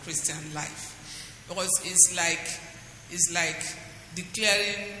for Christian life, because it's like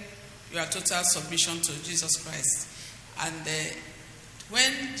declaring your total submission to Jesus Christ. And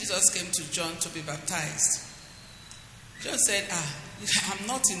when Jesus came to John to be baptized, John said, I'm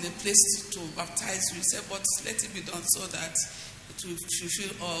not in a place to baptize you. He said, but let it be done so that it will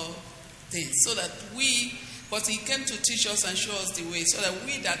fulfill all things. So that but he came to teach us and show us the way, so that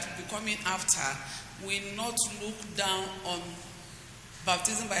we that will be coming after will not look down on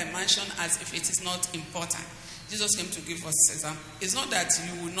baptism by immersion as if it is not important. Jesus came to give us example. It's not that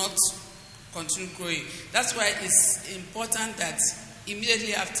you will not continue growing. That's why it's important that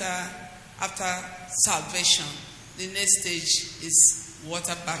immediately after salvation, the next stage is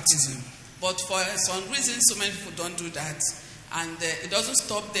water baptism. But for some reason, so many people don't do that. And it doesn't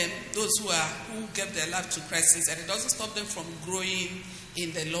stop them, those who gave their life to Christ, and it doesn't stop them from growing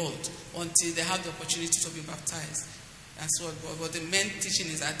in the Lord until they have the opportunity to be baptized. That's what. But the main teaching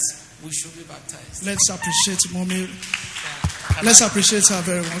is that we should be baptized. Let's appreciate Mommy. Let's appreciate her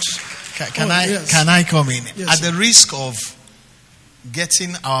very much. Can I come in? Yes, At the risk of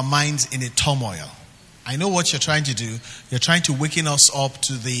getting our minds in a turmoil, I know what you're trying to do. You're trying to waken us up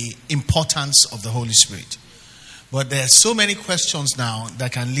to the importance of the Holy Spirit. But there are so many questions now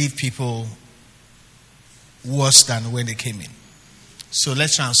that can leave people worse than when they came in. So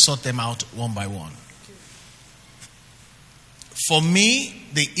let's try and sort them out one by one. For me,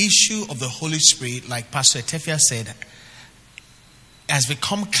 the issue of the Holy Spirit, like Pastor Etefia said, has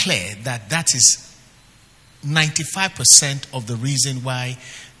become clear that is 95% of the reason why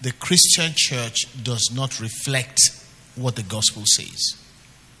the Christian church does not reflect what the gospel says.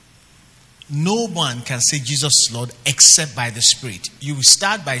 No one can say Jesus is Lord except by the Spirit. You will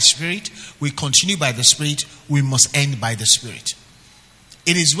start by Spirit, we continue by the Spirit, we must end by the Spirit.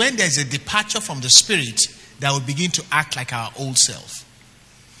 It is when there is a departure from the Spirit that we begin to act like our old self.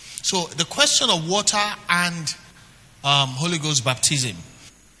 So the question of water and Holy Ghost baptism.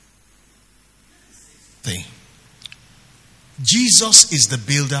 Jesus is the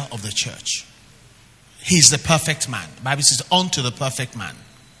builder of the church. He's the perfect man. The Bible says, unto the perfect man.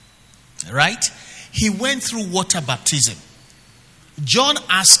 Right? He went through water baptism. John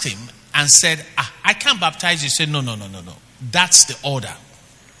asked him and said, I can't baptize you. He said, no. That's the order.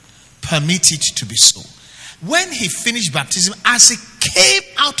 Permit it to be so. When he finished baptism, as he came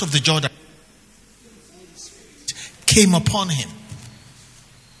out of the Jordan, came upon him.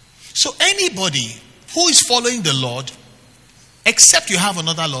 So anybody who is following the Lord, except you have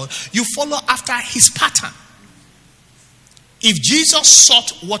another Lord, you follow after his pattern. If Jesus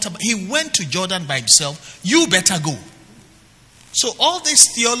sought water, he went to Jordan by himself, you better go. So all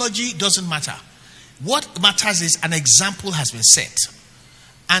this theology doesn't matter. What matters is an example has been set.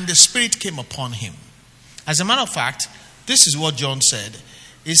 And the Spirit came upon him. As a matter of fact, this is what John said.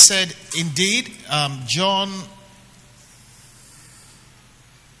 He said, indeed,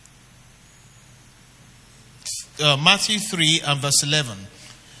 Matthew 3 and verse 11.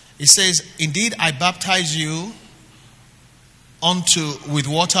 It says, indeed, I baptize you with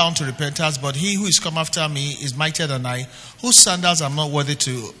water unto repentance, but he who is come after me is mightier than I, whose sandals I'm not worthy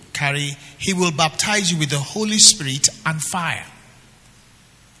to carry. He will baptize you with the Holy Spirit and fire.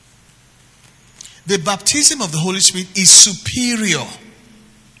 The baptism of the Holy Spirit is superior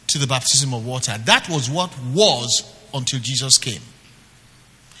to the baptism of water. That was what was until Jesus came.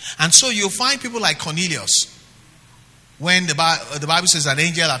 And so you'll find people like Cornelius. When the Bible says an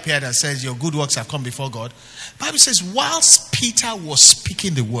angel appeared and says, your good works have come before God. The Bible says, whilst Peter was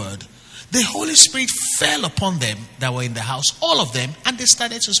speaking the word, the Holy Spirit fell upon them that were in the house, all of them, and they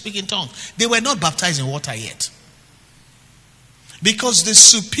started to speak in tongues. They were not baptized in water yet. Because the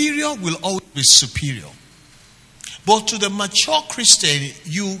superior will always be superior. But to the mature Christian,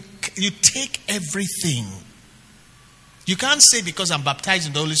 you take everything. You can't say because I'm baptized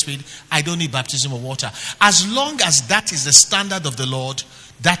in the Holy Spirit, I don't need baptism of water. As long as that is the standard of the Lord,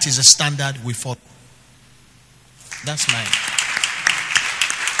 that is the standard we follow. That's mine.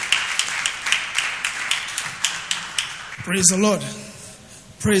 Praise the Lord.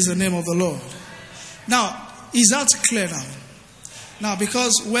 Praise the name of the Lord. Now, is that clear now? Now,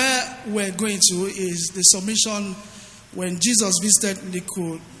 because where we're going to is the submission when Jesus visited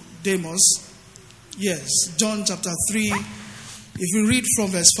Nicodemus. Yes, John chapter 3. If we read from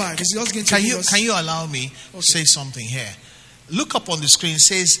verse 5, it's just going to Can you allow me to say something here? Look up on the screen. It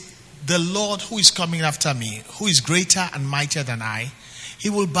says, the Lord who is coming after me, who is greater and mightier than I, he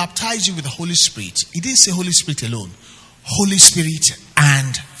will baptize you with the Holy Spirit. He didn't say Holy Spirit alone. Holy Spirit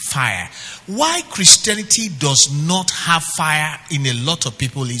and fire. Why Christianity does not have fire in a lot of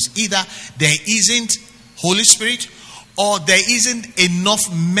people is either there isn't Holy Spirit, or there isn't enough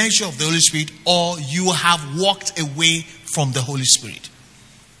measure of the Holy Spirit, or you have walked away from the Holy Spirit.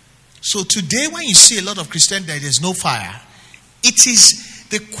 So today when you see a lot of Christianity, there is no fire. It is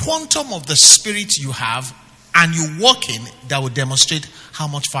the quantum of the Spirit you have and you walk in that will demonstrate how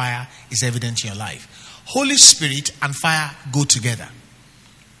much fire is evident in your life. Holy Spirit and fire go together.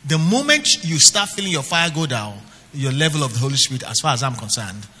 The moment you start feeling your fire go down, your level of the Holy Spirit, as far as I'm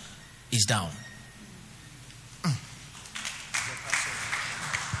concerned, is down.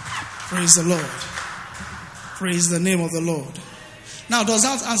 Praise the Lord. Praise the name of the Lord. Now, does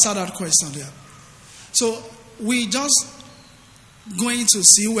that answer that question there? So, we're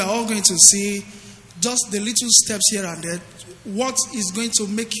all going to see just the little steps here and there. What is going to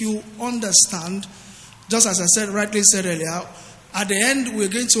make you understand, just as I rightly said earlier, at the end, we're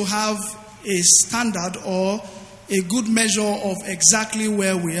going to have a standard or a good measure of exactly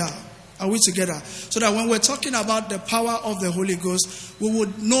where we are. Are we together? So that when we're talking about the power of the Holy Ghost, we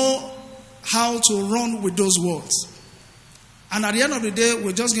would know how to run with those words. And at the end of the day,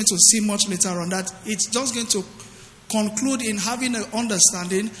 we're just going to see much later on that it's just going to conclude in having an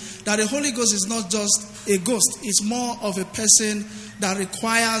understanding that the Holy Ghost is not just a ghost. It's more of a person that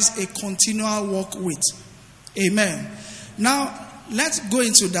requires a continual walk with. Amen. Now, let's go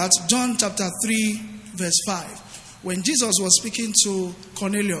into that. John chapter 3, verse 5. When Jesus was speaking to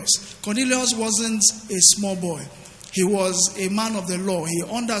Cornelius, Cornelius wasn't a small boy. He was a man of the law. He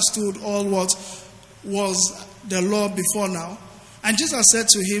understood all what was the law before now. And Jesus said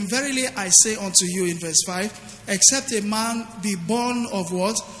to him, verily I say unto you in verse 5, except a man be born of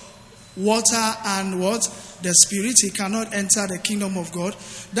what? Water and what? The Spirit, he cannot enter the kingdom of God.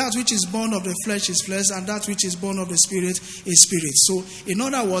 That which is born of the flesh is flesh, and that which is born of the Spirit is spirit. So, in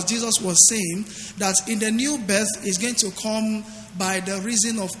other words, Jesus was saying that in the new birth is going to come by the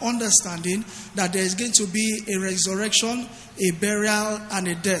reason of understanding that there is going to be a resurrection, a burial, and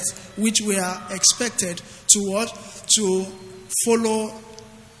a death, which we are expected to what? To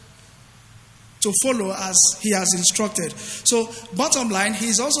follow as he has instructed. So, bottom line,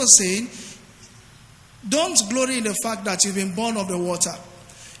 he's also saying Don't glory in the fact that you've been born of the water.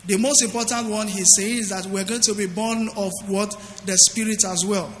 The most important one he says is that we're going to be born of what? The Spirit as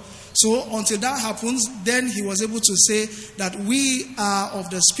well. So until that happens, then he was able to say that we are of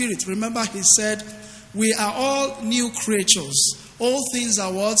the Spirit. Remember, he said, we are all new creatures. All things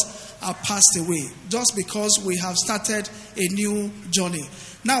are what? Are passed away. Just because we have started a new journey.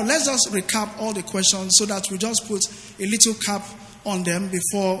 Now, let's just recap all the questions so that we just put a little cap on them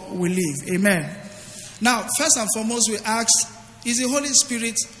before we leave. Amen. Now, first and foremost, we asked, is the Holy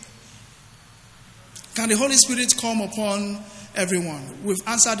Spirit, can the Holy Spirit come upon everyone? We've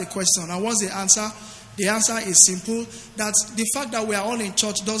answered the question. And what's the answer? The answer is simple, that the fact that we are all in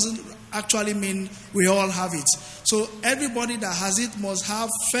church doesn't actually mean we all have it. So everybody that has it must have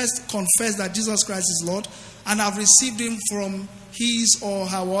first confessed that Jesus Christ is Lord and have received him from his or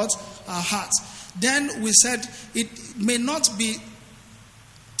her what? Her heart. Then we said it may not be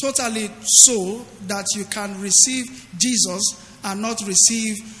totally so that you can receive Jesus and not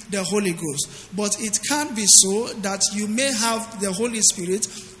receive the Holy Ghost. But it can be so that you may have the Holy Spirit,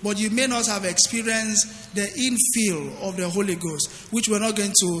 but you may not have experienced the infill of the Holy Ghost, which we're not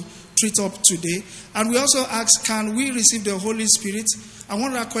going to treat up today. And we also asked, can we receive the Holy Spirit? And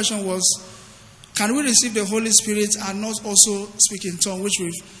one of that question was, can we receive the Holy Spirit and not also speak in tongues, which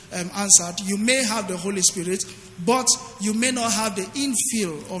we've answered. You may have the Holy Spirit, but you may not have the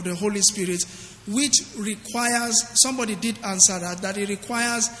infill of the Holy Spirit, which requires, somebody did answer that it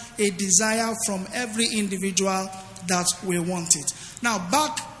requires a desire from every individual that we want it. Now,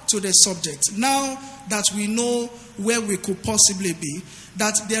 back to the subject. Now that we know where we could possibly be,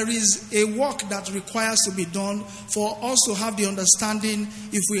 that there is a work that requires to be done for us to have the understanding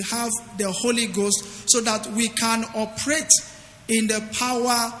if we have the Holy Ghost, so that we can operate in the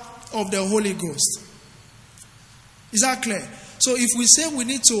power of the Holy Ghost. Is that clear? So if we say we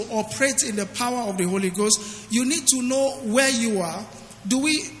need to operate in the power of the Holy Ghost, you need to know where you are. Do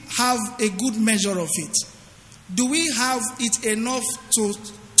we have a good measure of it? Do we have it enough to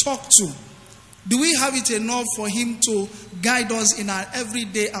talk to? Do we have it enough for him to guide us in our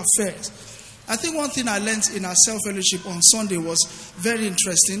everyday affairs? I think one thing I learned in our self-fellowship on Sunday was very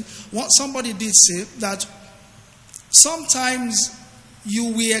interesting. Somebody did say that sometimes you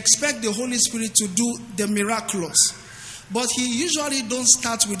will expect the Holy Spirit to do the miraculous, but he usually don't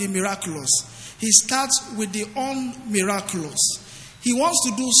start with the miraculous. He starts with the unmiraculous. He wants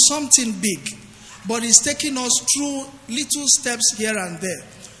to do something big, but he's taking us through little steps here and there.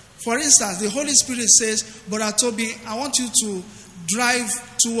 For instance, the Holy Spirit says, Brother Toby, I want you to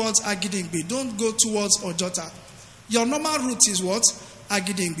drive towards Agidingbi. Don't go towards Ojota. Your normal route is what?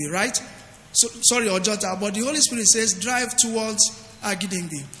 Agidingbi, right? Sorry, Ojota. But the Holy Spirit says, drive towards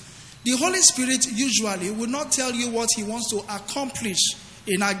Agidingbi. The Holy Spirit usually will not tell you what he wants to accomplish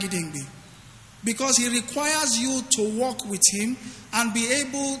in Agidingbi, because he requires you to walk with him and be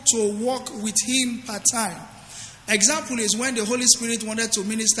able to walk with him part time. Example is when the Holy Spirit wanted to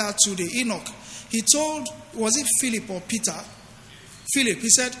minister to the Enoch. He told, was it Philip or Peter? Philip, he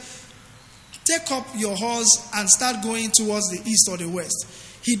said, take up your horse and start going towards the east or the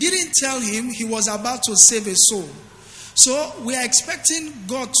west. He didn't tell him he was about to save a soul. So we are expecting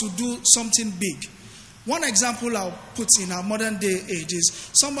God to do something big. One example I'll put in our modern day age is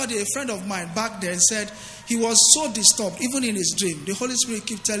somebody, a friend of mine back then, said he was so disturbed, even in his dream. The Holy Spirit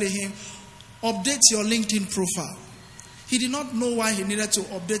kept telling him, update your LinkedIn profile. He did not know why he needed to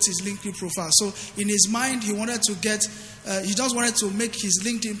update his LinkedIn profile. So in his mind, he wanted to he just wanted to make his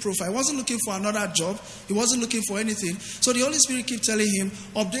LinkedIn profile. He wasn't looking for another job. He wasn't looking for anything. So the Holy Spirit kept telling him,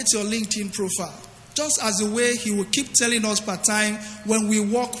 update your LinkedIn profile. Just as the way he will keep telling us part time when we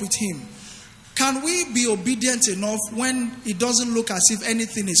walk with him. Can we be obedient enough when it doesn't look as if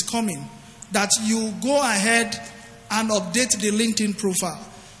anything is coming, that you go ahead and update the LinkedIn profile?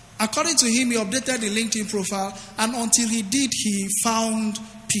 According to him, he updated the LinkedIn profile, and until he did, he found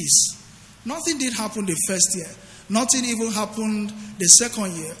peace. Nothing did happen the first year. Nothing even happened the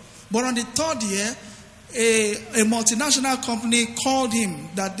second year. But on the third year, a multinational company called him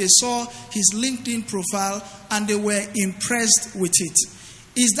that they saw his LinkedIn profile and they were impressed with it.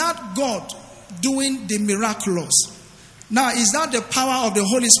 Is that God doing the miraculous? Now, is that the power of the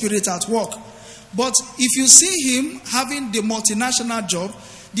Holy Spirit at work? But if you see him having the multinational job,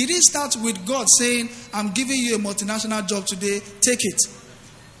 did he start with God saying, I'm giving you a multinational job today, take it?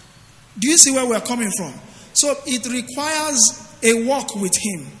 Do you see where we're coming from? So it requires a walk with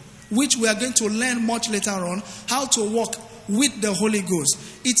him, which we are going to learn much later on, how to walk with the Holy Ghost.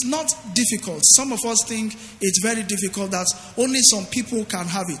 It's not difficult. Some of us think it's very difficult, that only some people can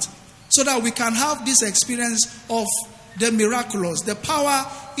have it. So that we can have this experience of the miraculous. The power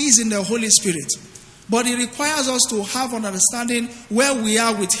is in the Holy Spirit. But it requires us to have an understanding where we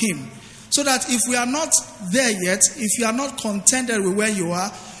are with him. So that if we are not there yet, if you are not contented with where you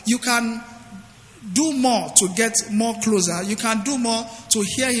are, you can do more to get more closer. You can do more to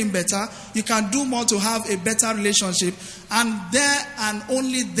hear him better. You can do more to have a better relationship. And there and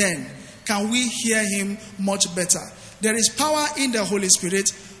only then can we hear him much better. There is power in the Holy Spirit,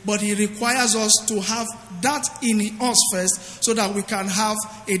 but he requires us to have that in us first so that we can have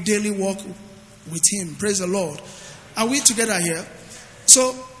a daily walk with him. Praise the Lord. Are we together here?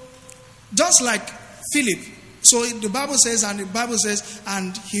 So, just like Philip, so the Bible says,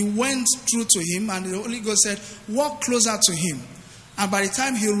 and he went through to him, and the Holy Ghost said, walk closer to him. And by the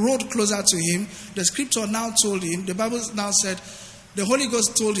time he rode closer to him, the scripture now told him, the Bible now said, the Holy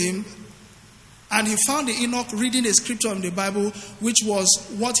Ghost told him, and he found the Enoch reading a scripture in the Bible, which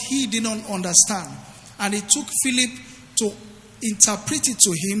was what he didn't understand. And it took Philip to interpret it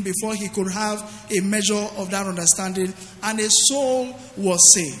to him before he could have a measure of that understanding, and a soul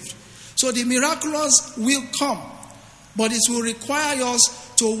was saved. So the miraculous will come, but it will require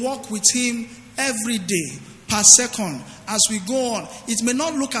us to walk with him every day, per second, as we go on. It may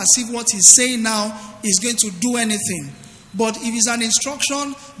not look as if what he's saying now is going to do anything, but if it's an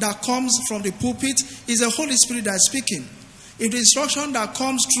instruction that comes from the pulpit, it's the Holy Spirit that is speaking. If the instruction that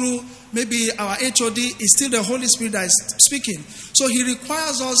comes through maybe our HOD is still the Holy Spirit that is speaking. So he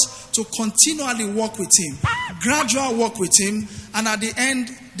requires us to continually walk with him, gradual walk with him, and at the end,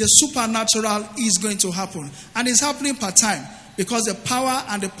 the supernatural is going to happen. And it's happening per time because the power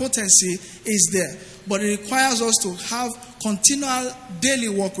and the potency is there. But it requires us to have continual daily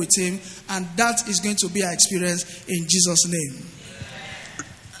walk with him, and that is going to be our experience in Jesus' name.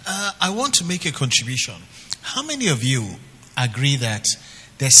 I want to make a contribution. How many of you agree that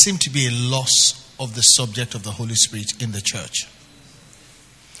there seems to be a loss of the subject of the Holy Spirit in the church?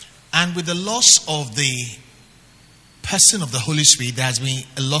 And with the loss of the person of the Holy Spirit, there has been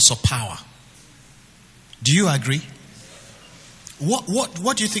a loss of power. Do you agree?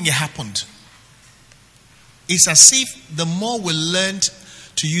 What do you think happened? It's as if the more we learned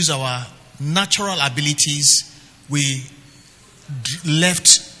to use our natural abilities, we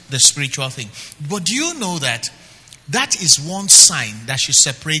left the spiritual thing. But do you know that that is one sign that should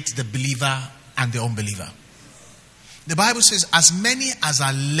separate the believer and the unbeliever? The Bible says, as many as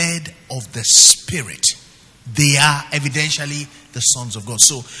are led of the Spirit, they are evidentially the sons of God.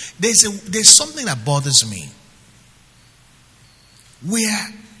 So there's something that bothers me. We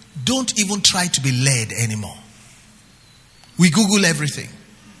don't even try to be led anymore. We Google everything.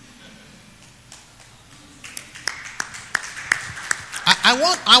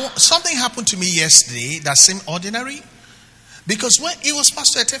 I want something happened to me yesterday that seemed ordinary, because when it was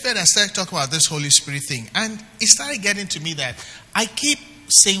Pastor Etefia that started talking about this Holy Spirit thing, and it started getting to me that I keep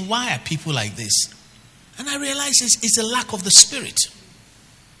saying, why are people like this? And I realize it's a lack of the Spirit.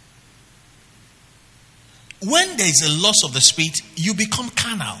 When there is a loss of the Spirit, you become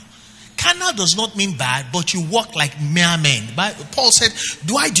carnal. Carnal does not mean bad, but you walk like mere men. Paul said,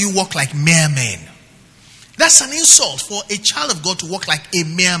 why do you walk like mere men? That's an insult for a child of God to walk like a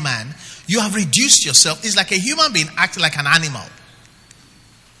mere man. You have reduced yourself. It's like a human being acting like an animal.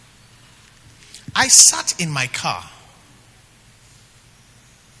 I sat in my car.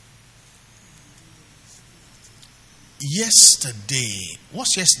 Yesterday.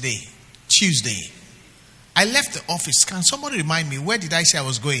 What's yesterday? Tuesday. I left the office. Can somebody remind me, where did I say I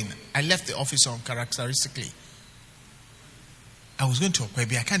was going? I left the office uncharacteristically. I was going to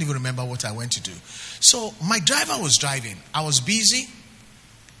Okwebi. I can't even remember what I went to do. So my driver was driving. I was busy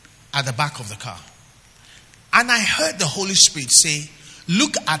at the back of the car. And I heard the Holy Spirit say,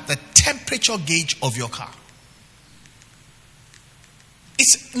 look at the temperature gauge of your car.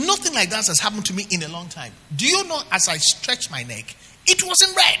 It's nothing like that has happened to me in a long time. Do you know, as I stretched my neck, it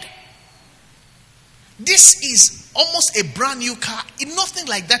wasn't red. This is almost a brand new car. Nothing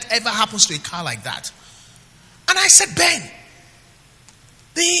like that ever happens to a car like that. And I said, Ben,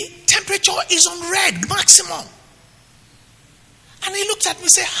 the temperature is on red, maximum. And he looked at me and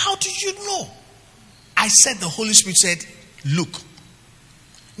said, how did you know? I said, the Holy Spirit said, look.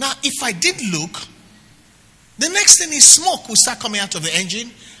 Now, if I didn't look, the next thing is smoke will start coming out of the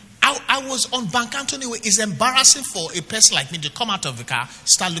engine. I was on Bank Anthony Way. It's embarrassing for a person like me to come out of the car,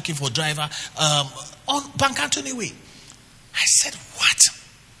 start looking for a driver on Bank Anthony Way. I said, what?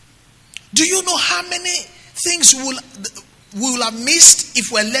 Do you know how many things we will have missed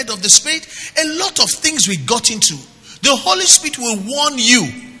if we're led of the Spirit? A lot of things we got into. The Holy Spirit will warn you.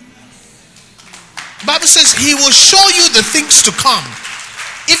 The Bible says he will show you the things to come.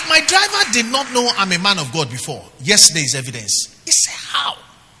 If my driver did not know I'm a man of God before, yesterday's evidence. He said, how?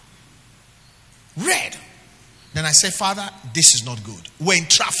 Red. Then I said, Father, this is not good. We're in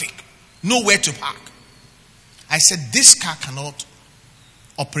traffic. Nowhere to park. I said, this car cannot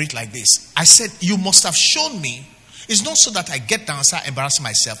operate like this. I said, you must have shown me. It's not so that I get down and start embarrassing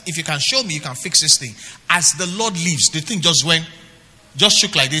myself. If you can show me, you can fix this thing. As the Lord lives, the thing just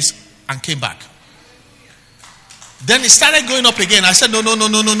shook like this and came back. Then it started going up again. I said, no.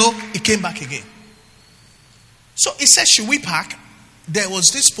 It came back again. So he said, should we park? There was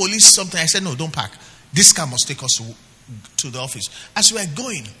this police something. I said, no, don't park. This car must take us to the office. As we were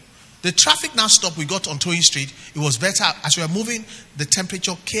going, the traffic now stopped. We got on Towing Street. It was better. As we were moving, the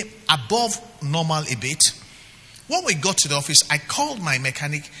temperature came above normal a bit. When we got to the office, I called my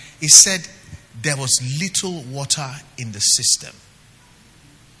mechanic. He said there was little water in the system.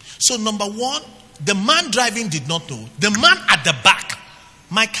 So number one, the man driving did not know. The man at the back,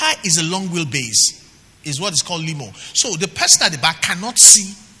 my car is a long wheelbase, is what is called limo. So the person at the back cannot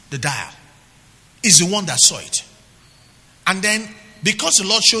see the dial. Is the one that saw it. And then, because the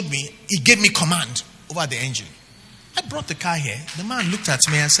Lord showed me, he gave me command over the engine. I brought the car here. The man looked at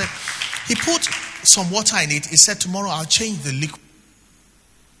me and said, he put some water in it. He said, tomorrow I'll change the liquid.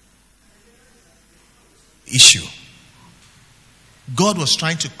 Issue. God was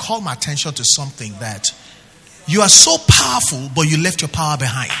trying to call my attention to something that you are so powerful, but you left your power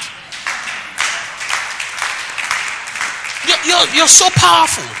behind. You're so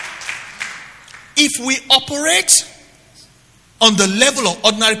powerful. If we operate on the level of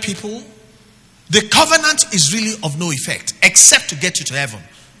ordinary people, the covenant is really of no effect except to get you to heaven.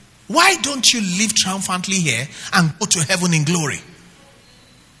 Why don't you live triumphantly here and go to heaven in glory?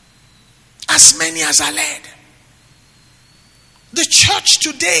 As many as are led. The church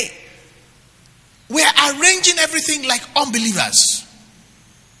today, we are arranging everything like unbelievers.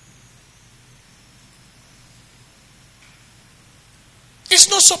 It's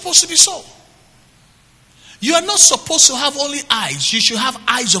not supposed to be so. You are not supposed to have only eyes. You should have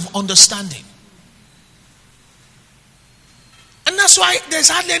eyes of understanding. And that's why there's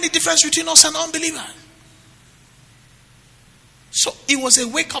hardly any difference between us and unbelievers. So it was a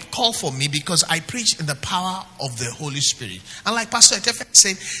wake-up call for me because I preached in the power of the Holy Spirit. And like Pastor Etefia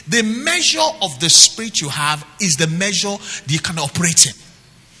said, the measure of the Spirit you have is the measure that you can operate in.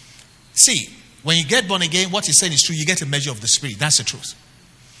 See, when you get born again, what he's saying is true. You get a measure of the Spirit. That's the truth.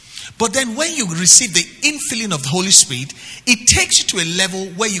 But then when you receive the infilling of the Holy Spirit, it takes you to a level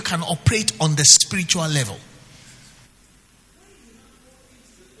where you can operate on the spiritual level.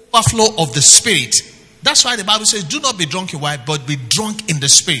 Overflow of the Spirit. That's why the Bible says, do not be drunk in wine, but be drunk in the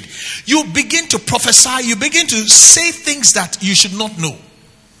Spirit. You begin to prophesy. You begin to say things that you should not know.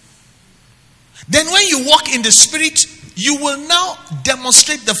 Then when you walk in the Spirit, you will now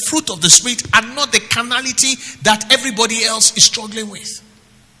demonstrate the fruit of the Spirit and not the carnality that everybody else is struggling with.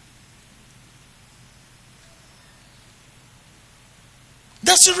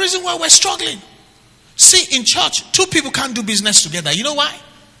 That's the reason why we're struggling. See, in church, two people can't do business together. You know why?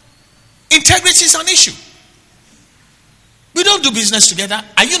 Integrity is an issue. We don't do business together.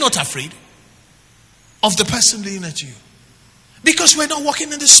 Are you not afraid of the person doing it to you? Because we're not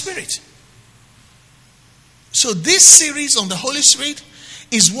walking in the Spirit. So this series on the Holy Spirit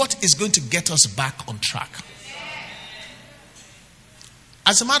is what is going to get us back on track.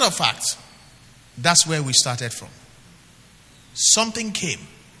 As a matter of fact, that's where we started from. Something came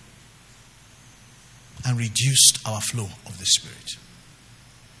and reduced our flow of the Spirit.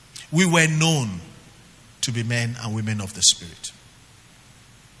 We were known to be men and women of the Spirit.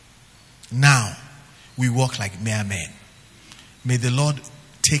 Now, we walk like mere men. May the Lord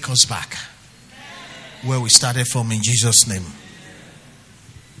take us back where we started from in Jesus' name.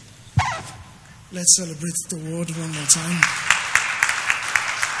 Let's celebrate the word one more time.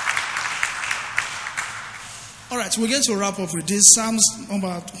 All right, we're going to wrap up with this. Psalms number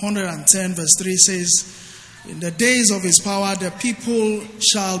 110 verse 3 says, in the days of his power, the people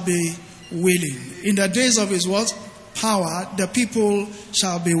shall be willing. In the days of his what? Power, the people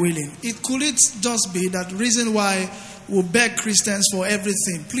shall be willing. Could it just be that reason why we beg Christians for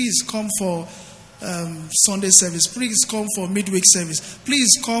everything? Please come for Sunday service. Please come for midweek service.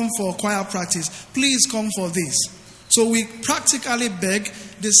 Please come for choir practice. Please come for this. So we practically beg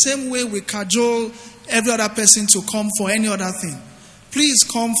the same way we cajole every other person to come for any other thing. Please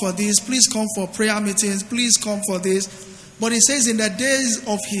come for this. Please come for prayer meetings. Please come for this. But it says in the days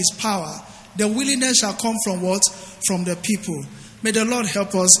of his power, the willingness shall come from what? From the people. May the Lord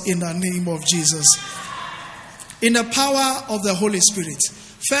help us in the name of Jesus. In the power of the Holy Spirit.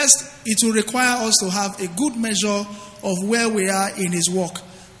 First, it will require us to have a good measure of where we are in his work.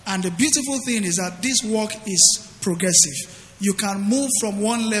 And the beautiful thing is that this work is progressive. you can move from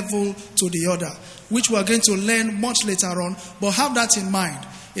one level to the other, which we are going to learn much later on. But have that in mind.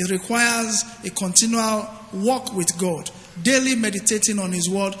 It requires a continual walk with God, daily meditating on His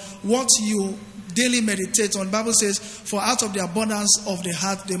word. What you daily meditate on, the Bible says, for out of the abundance of the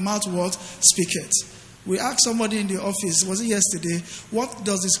heart, the mouth what speaketh. We asked somebody in the office, was it yesterday, what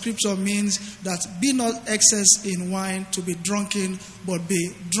does the scripture mean that be not excess in wine to be drunken, but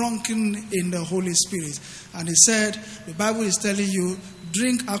be drunken in the Holy Spirit? And he said, the Bible is telling you,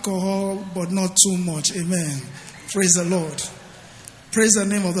 drink alcohol, but not too much. Amen. Praise the Lord. Praise the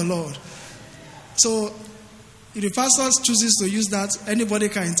name of the Lord. So, if the pastor chooses to use that, anybody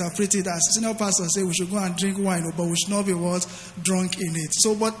can interpret it as, senior pastor say we should go and drink wine, but we should not be what? Drunk in it.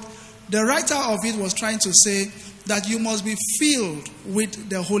 So, but the writer of it was trying to say that you must be filled with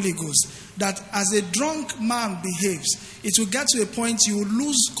the Holy Ghost. That as a drunk man behaves, it will get to a point you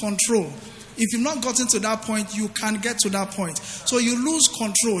lose control. If you've not gotten to that point, you can get to that point. So you lose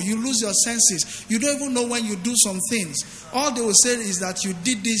control, you lose your senses. You don't even know when you do some things. All they will say is that you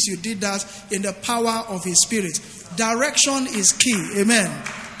did this, you did that in the power of His Spirit. Direction is key. Amen.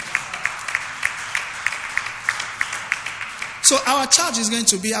 So our charge is going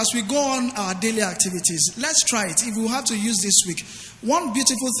to be, as we go on our daily activities, let's try it. If we have to use this week, one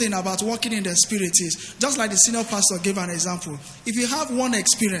beautiful thing about walking in the Spirit is, just like the senior pastor gave an example, if you have one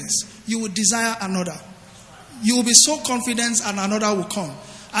experience, you will desire another. You will be so confident and another will come.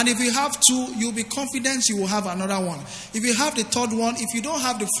 And if you have two, you'll be confident you will have another one. If you have the third one, if you don't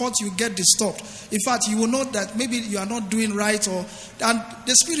have the fourth, you get disturbed. In fact, you will know that maybe you are not doing right, and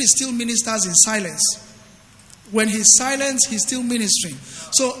the Spirit still ministers in silence. When He's silent, He's still ministering.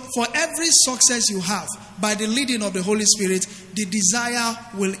 So for every success you have, by the leading of the Holy Spirit, the desire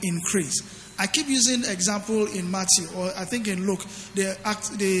will increase. I keep using example in Matthew, or I think in Luke,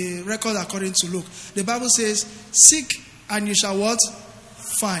 the record according to Luke. The Bible says, seek and you shall what?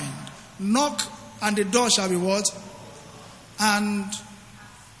 Find. Knock and the door shall be what? And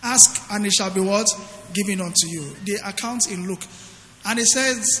ask and it shall be what? Given unto you. The account in Luke. And it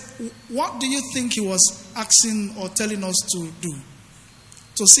says, what do you think He was asking or telling us to do?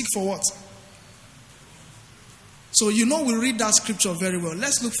 To seek for what? So we read that scripture very well.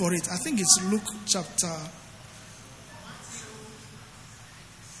 Let's look for it. I think it's Luke chapter...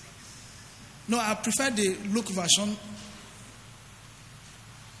 No, I prefer the Luke version.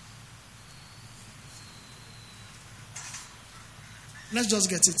 Let's just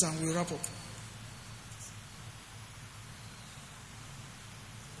get it and we'll wrap up.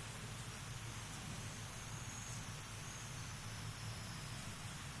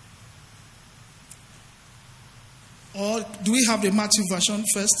 Or do we have the Matthew version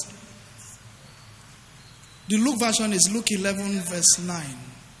first? The Luke version is Luke 11 verse 9. I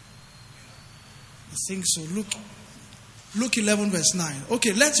think so. Luke 11 verse 9.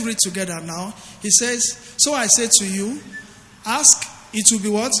 Okay, let's read together now. He says, so I say to you, ask, it will be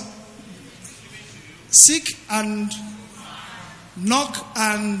what? Seek and knock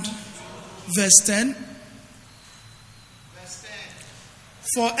and verse 10.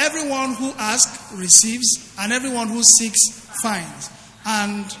 For everyone who asks receives, and everyone who seeks finds.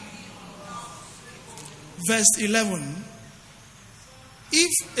 And verse 11.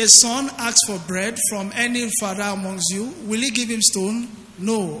 If a son asks for bread from any father amongst you, will he give him stone?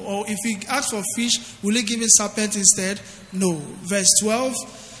 No. Or if he asks for fish, will he give him serpent instead? No. Verse 12.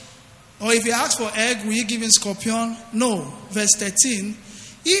 Or if he asks for egg, will you give him scorpion? No. Verse 13.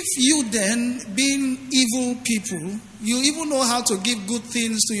 If you then, being evil people, you even know how to give good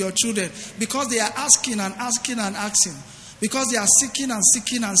things to your children, because they are asking and asking and asking, because they are seeking and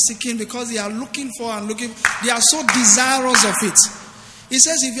seeking and seeking, because they are looking for and looking, they are so desirous of it. He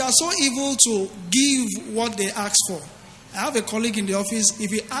says, if you are so evil to give what they ask for. I have a colleague in the office,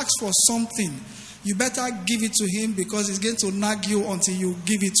 if he asks for something, you better give it to him, because he's going to nag you until you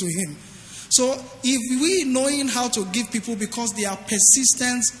give it to him. So if we knowing how to give people because they are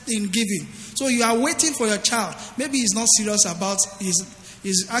persistent in giving. So you are waiting for your child. Maybe he's not serious about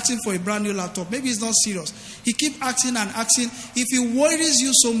he's asking for a brand new laptop. Maybe he's not serious. He keep asking and asking. If he worries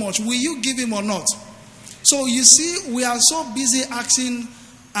you so much, will you give him or not? So you see, we are so busy asking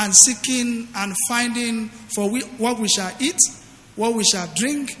and seeking and finding for what we shall eat, what we shall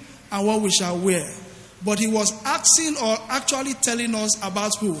drink, and what we shall wear. But he was asking or actually telling us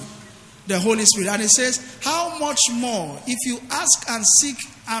about who? The Holy Spirit. And it says, how much more if you ask and seek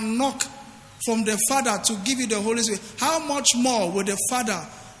and knock from the Father to give you the Holy Spirit, how much more will the Father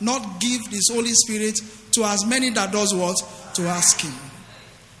not give this Holy Spirit to as many that does what? To ask Him.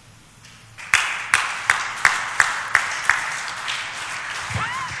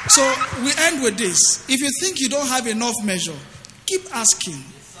 So we end with this. If you think you don't have enough measure, keep asking.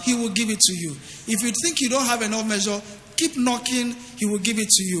 He will give it to you. If you think you don't have enough measure, keep knocking. He will give it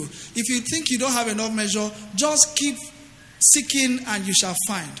to you. If you think you don't have enough measure, just keep seeking and you shall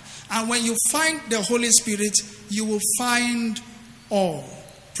find. And when you find the Holy Spirit, you will find all.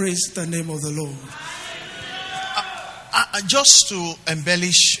 Praise the name of the Lord. Just to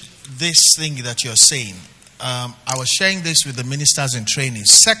embellish this thing that you're saying, I was sharing this with the ministers in training.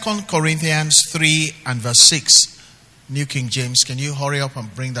 2 Corinthians 3 and verse 6. New King James, can you hurry up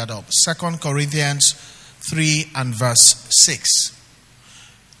and bring that up? 2 Corinthians 3 and verse 6.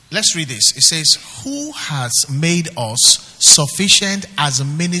 Let's read this. It says, who has made us sufficient as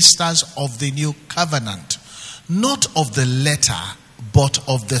ministers of the new covenant, not of the letter, but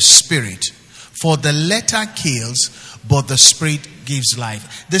of the Spirit. For the letter kills, but the Spirit gives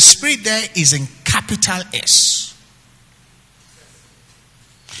life. The Spirit there is in capital S.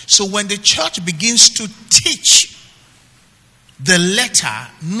 So when the church begins to teach the letter,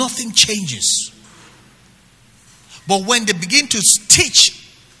 nothing changes. But when they begin to teach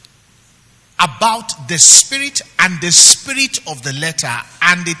about the Spirit and the Spirit of the letter,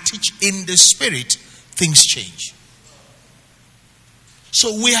 and they teach in the Spirit, things change.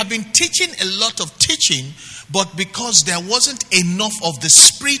 So we have been teaching a lot of teaching, but because there wasn't enough of the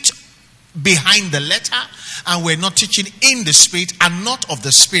Spirit behind the letter, and we're not teaching in the Spirit and not of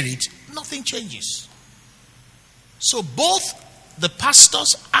the Spirit, nothing changes. So both the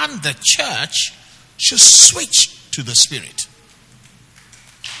pastors and the church should switch to the Spirit.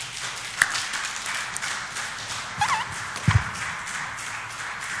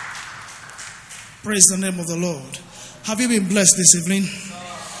 Praise the name of the Lord. Have you been blessed this evening?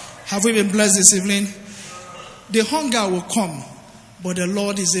 Have we been blessed this evening? The hunger will come, but the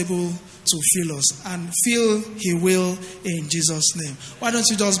Lord is able to fill us, and fill He will in Jesus' name. Why don't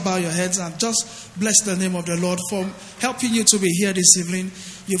you just bow your heads and just bless the name of the Lord for helping you to be here this evening.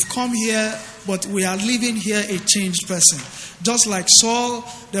 You've come here, but we are leaving here a changed person. Just like Saul,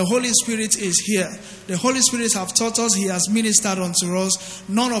 the Holy Spirit is here. The Holy Spirit have taught us, He has ministered unto us.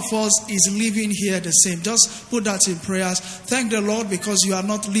 None of us is living here the same. Just put that in prayers. Thank the Lord because you are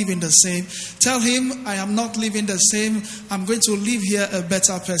not living the same. Tell Him, I am not living the same. I'm going to live here a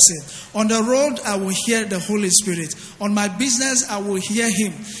better person. On the road, I will hear the Holy Spirit. On my business, I will hear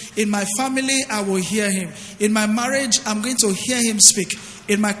Him. In my family, I will hear Him. In my marriage, I'm going to hear Him speak.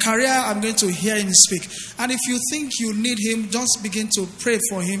 In my career, I'm going to hear Him speak. And if you think you need Him, just begin to pray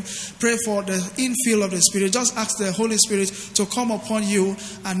for Him. Pray for the infill of the Spirit. Just ask the Holy Spirit to come upon you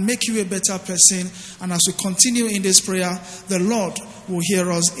and make you a better person. And as we continue in this prayer, the Lord will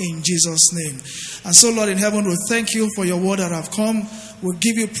hear us in Jesus' name. And so, Lord in heaven, we thank you for your word that have come. We'll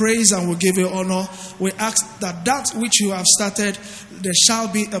give you praise and we'll give you honor. We ask that which you have started, there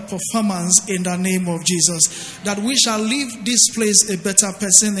shall be a performance in the name of Jesus. That we shall leave this place a better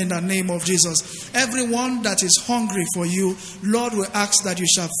person in the name of Jesus. Everyone that is hungry for you, Lord, we ask that you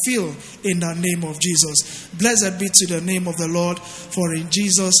shall fill in the name of Jesus. Blessed be to the name of the Lord, for in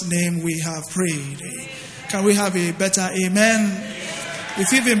Jesus' name we have prayed. Can we have a better amen?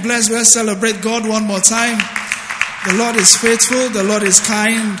 If you've been blessed, let's celebrate God one more time. The Lord is faithful. The Lord is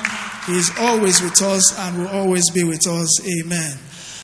kind. He is always with us and will always be with us. Amen.